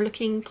 because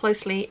looking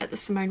closely at the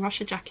Simone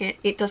Rocha jacket,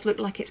 it does look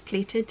like it's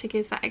pleated to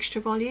give that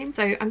extra volume.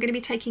 So I'm going to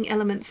be taking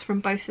elements from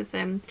both of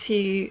them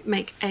to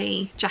make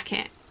a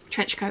jacket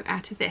trench coat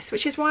out of this,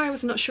 which is why I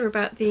was not sure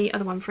about the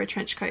other one for a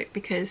trench coat,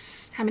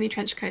 because how many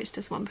trench coats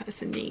does one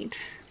person need?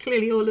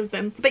 Clearly all of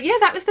them. But yeah,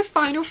 that was the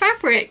final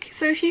fabric.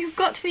 So if you've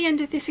got to the end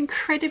of this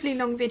incredibly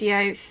long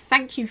video,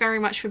 thank you very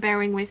much for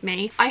bearing with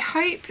me. I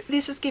hope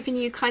this has given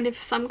you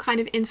some kind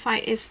of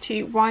insight as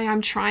to why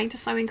I'm trying to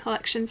sew in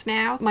collections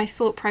now. My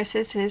thought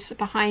processes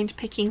behind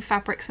picking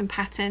fabrics and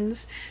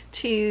patterns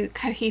to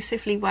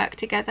cohesively work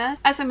together.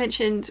 As I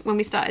mentioned when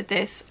we started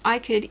this, I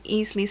could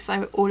easily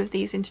sew all of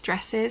these into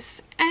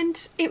dresses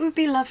and it would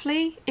be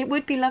lovely. It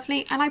would be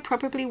lovely and I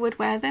probably would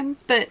wear them,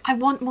 but I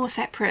want more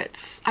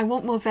separates. I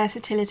want more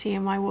versatility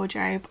in my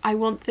wardrobe. I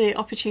want the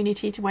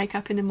opportunity to wake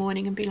up in the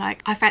morning and be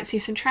like, I fancy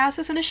some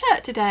trousers and a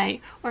shirt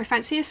today, or I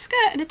fancy a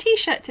skirt and a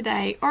t-shirt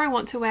today, or I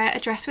want to wear a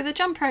dress with a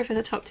jumper over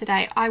the top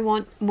today. I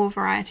want more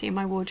variety in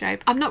my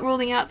wardrobe. I'm not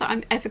ruling out that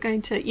I'm ever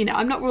going to, you know,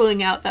 I'm not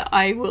ruling out that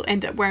I will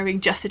end up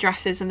wearing just the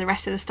dresses and the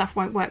rest of the stuff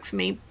won't work for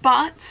me,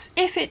 but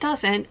if it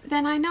doesn't,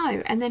 then I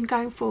know, and then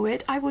going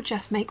forward I will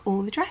just make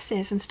all the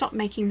dresses and stop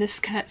making the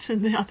skirts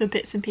and the other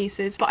bits and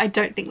pieces. But I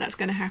don't think that's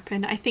going to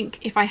happen. I think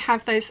if I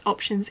have those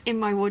options in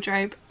my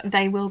wardrobe,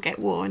 they will get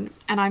worn,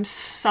 and I'm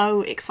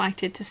so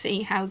excited to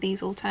see how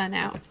these all turn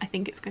out. I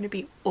think it's going to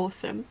be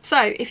awesome.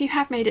 So if you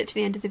have made it to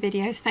the end of the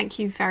video, thank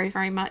you very,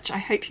 very much. I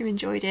hope you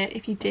enjoyed it.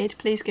 If you did,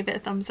 please give it a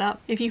thumbs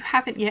up. If you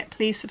haven't yet,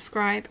 please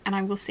subscribe, and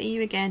I will see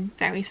you again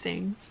very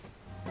soon.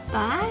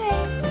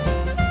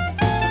 Bye!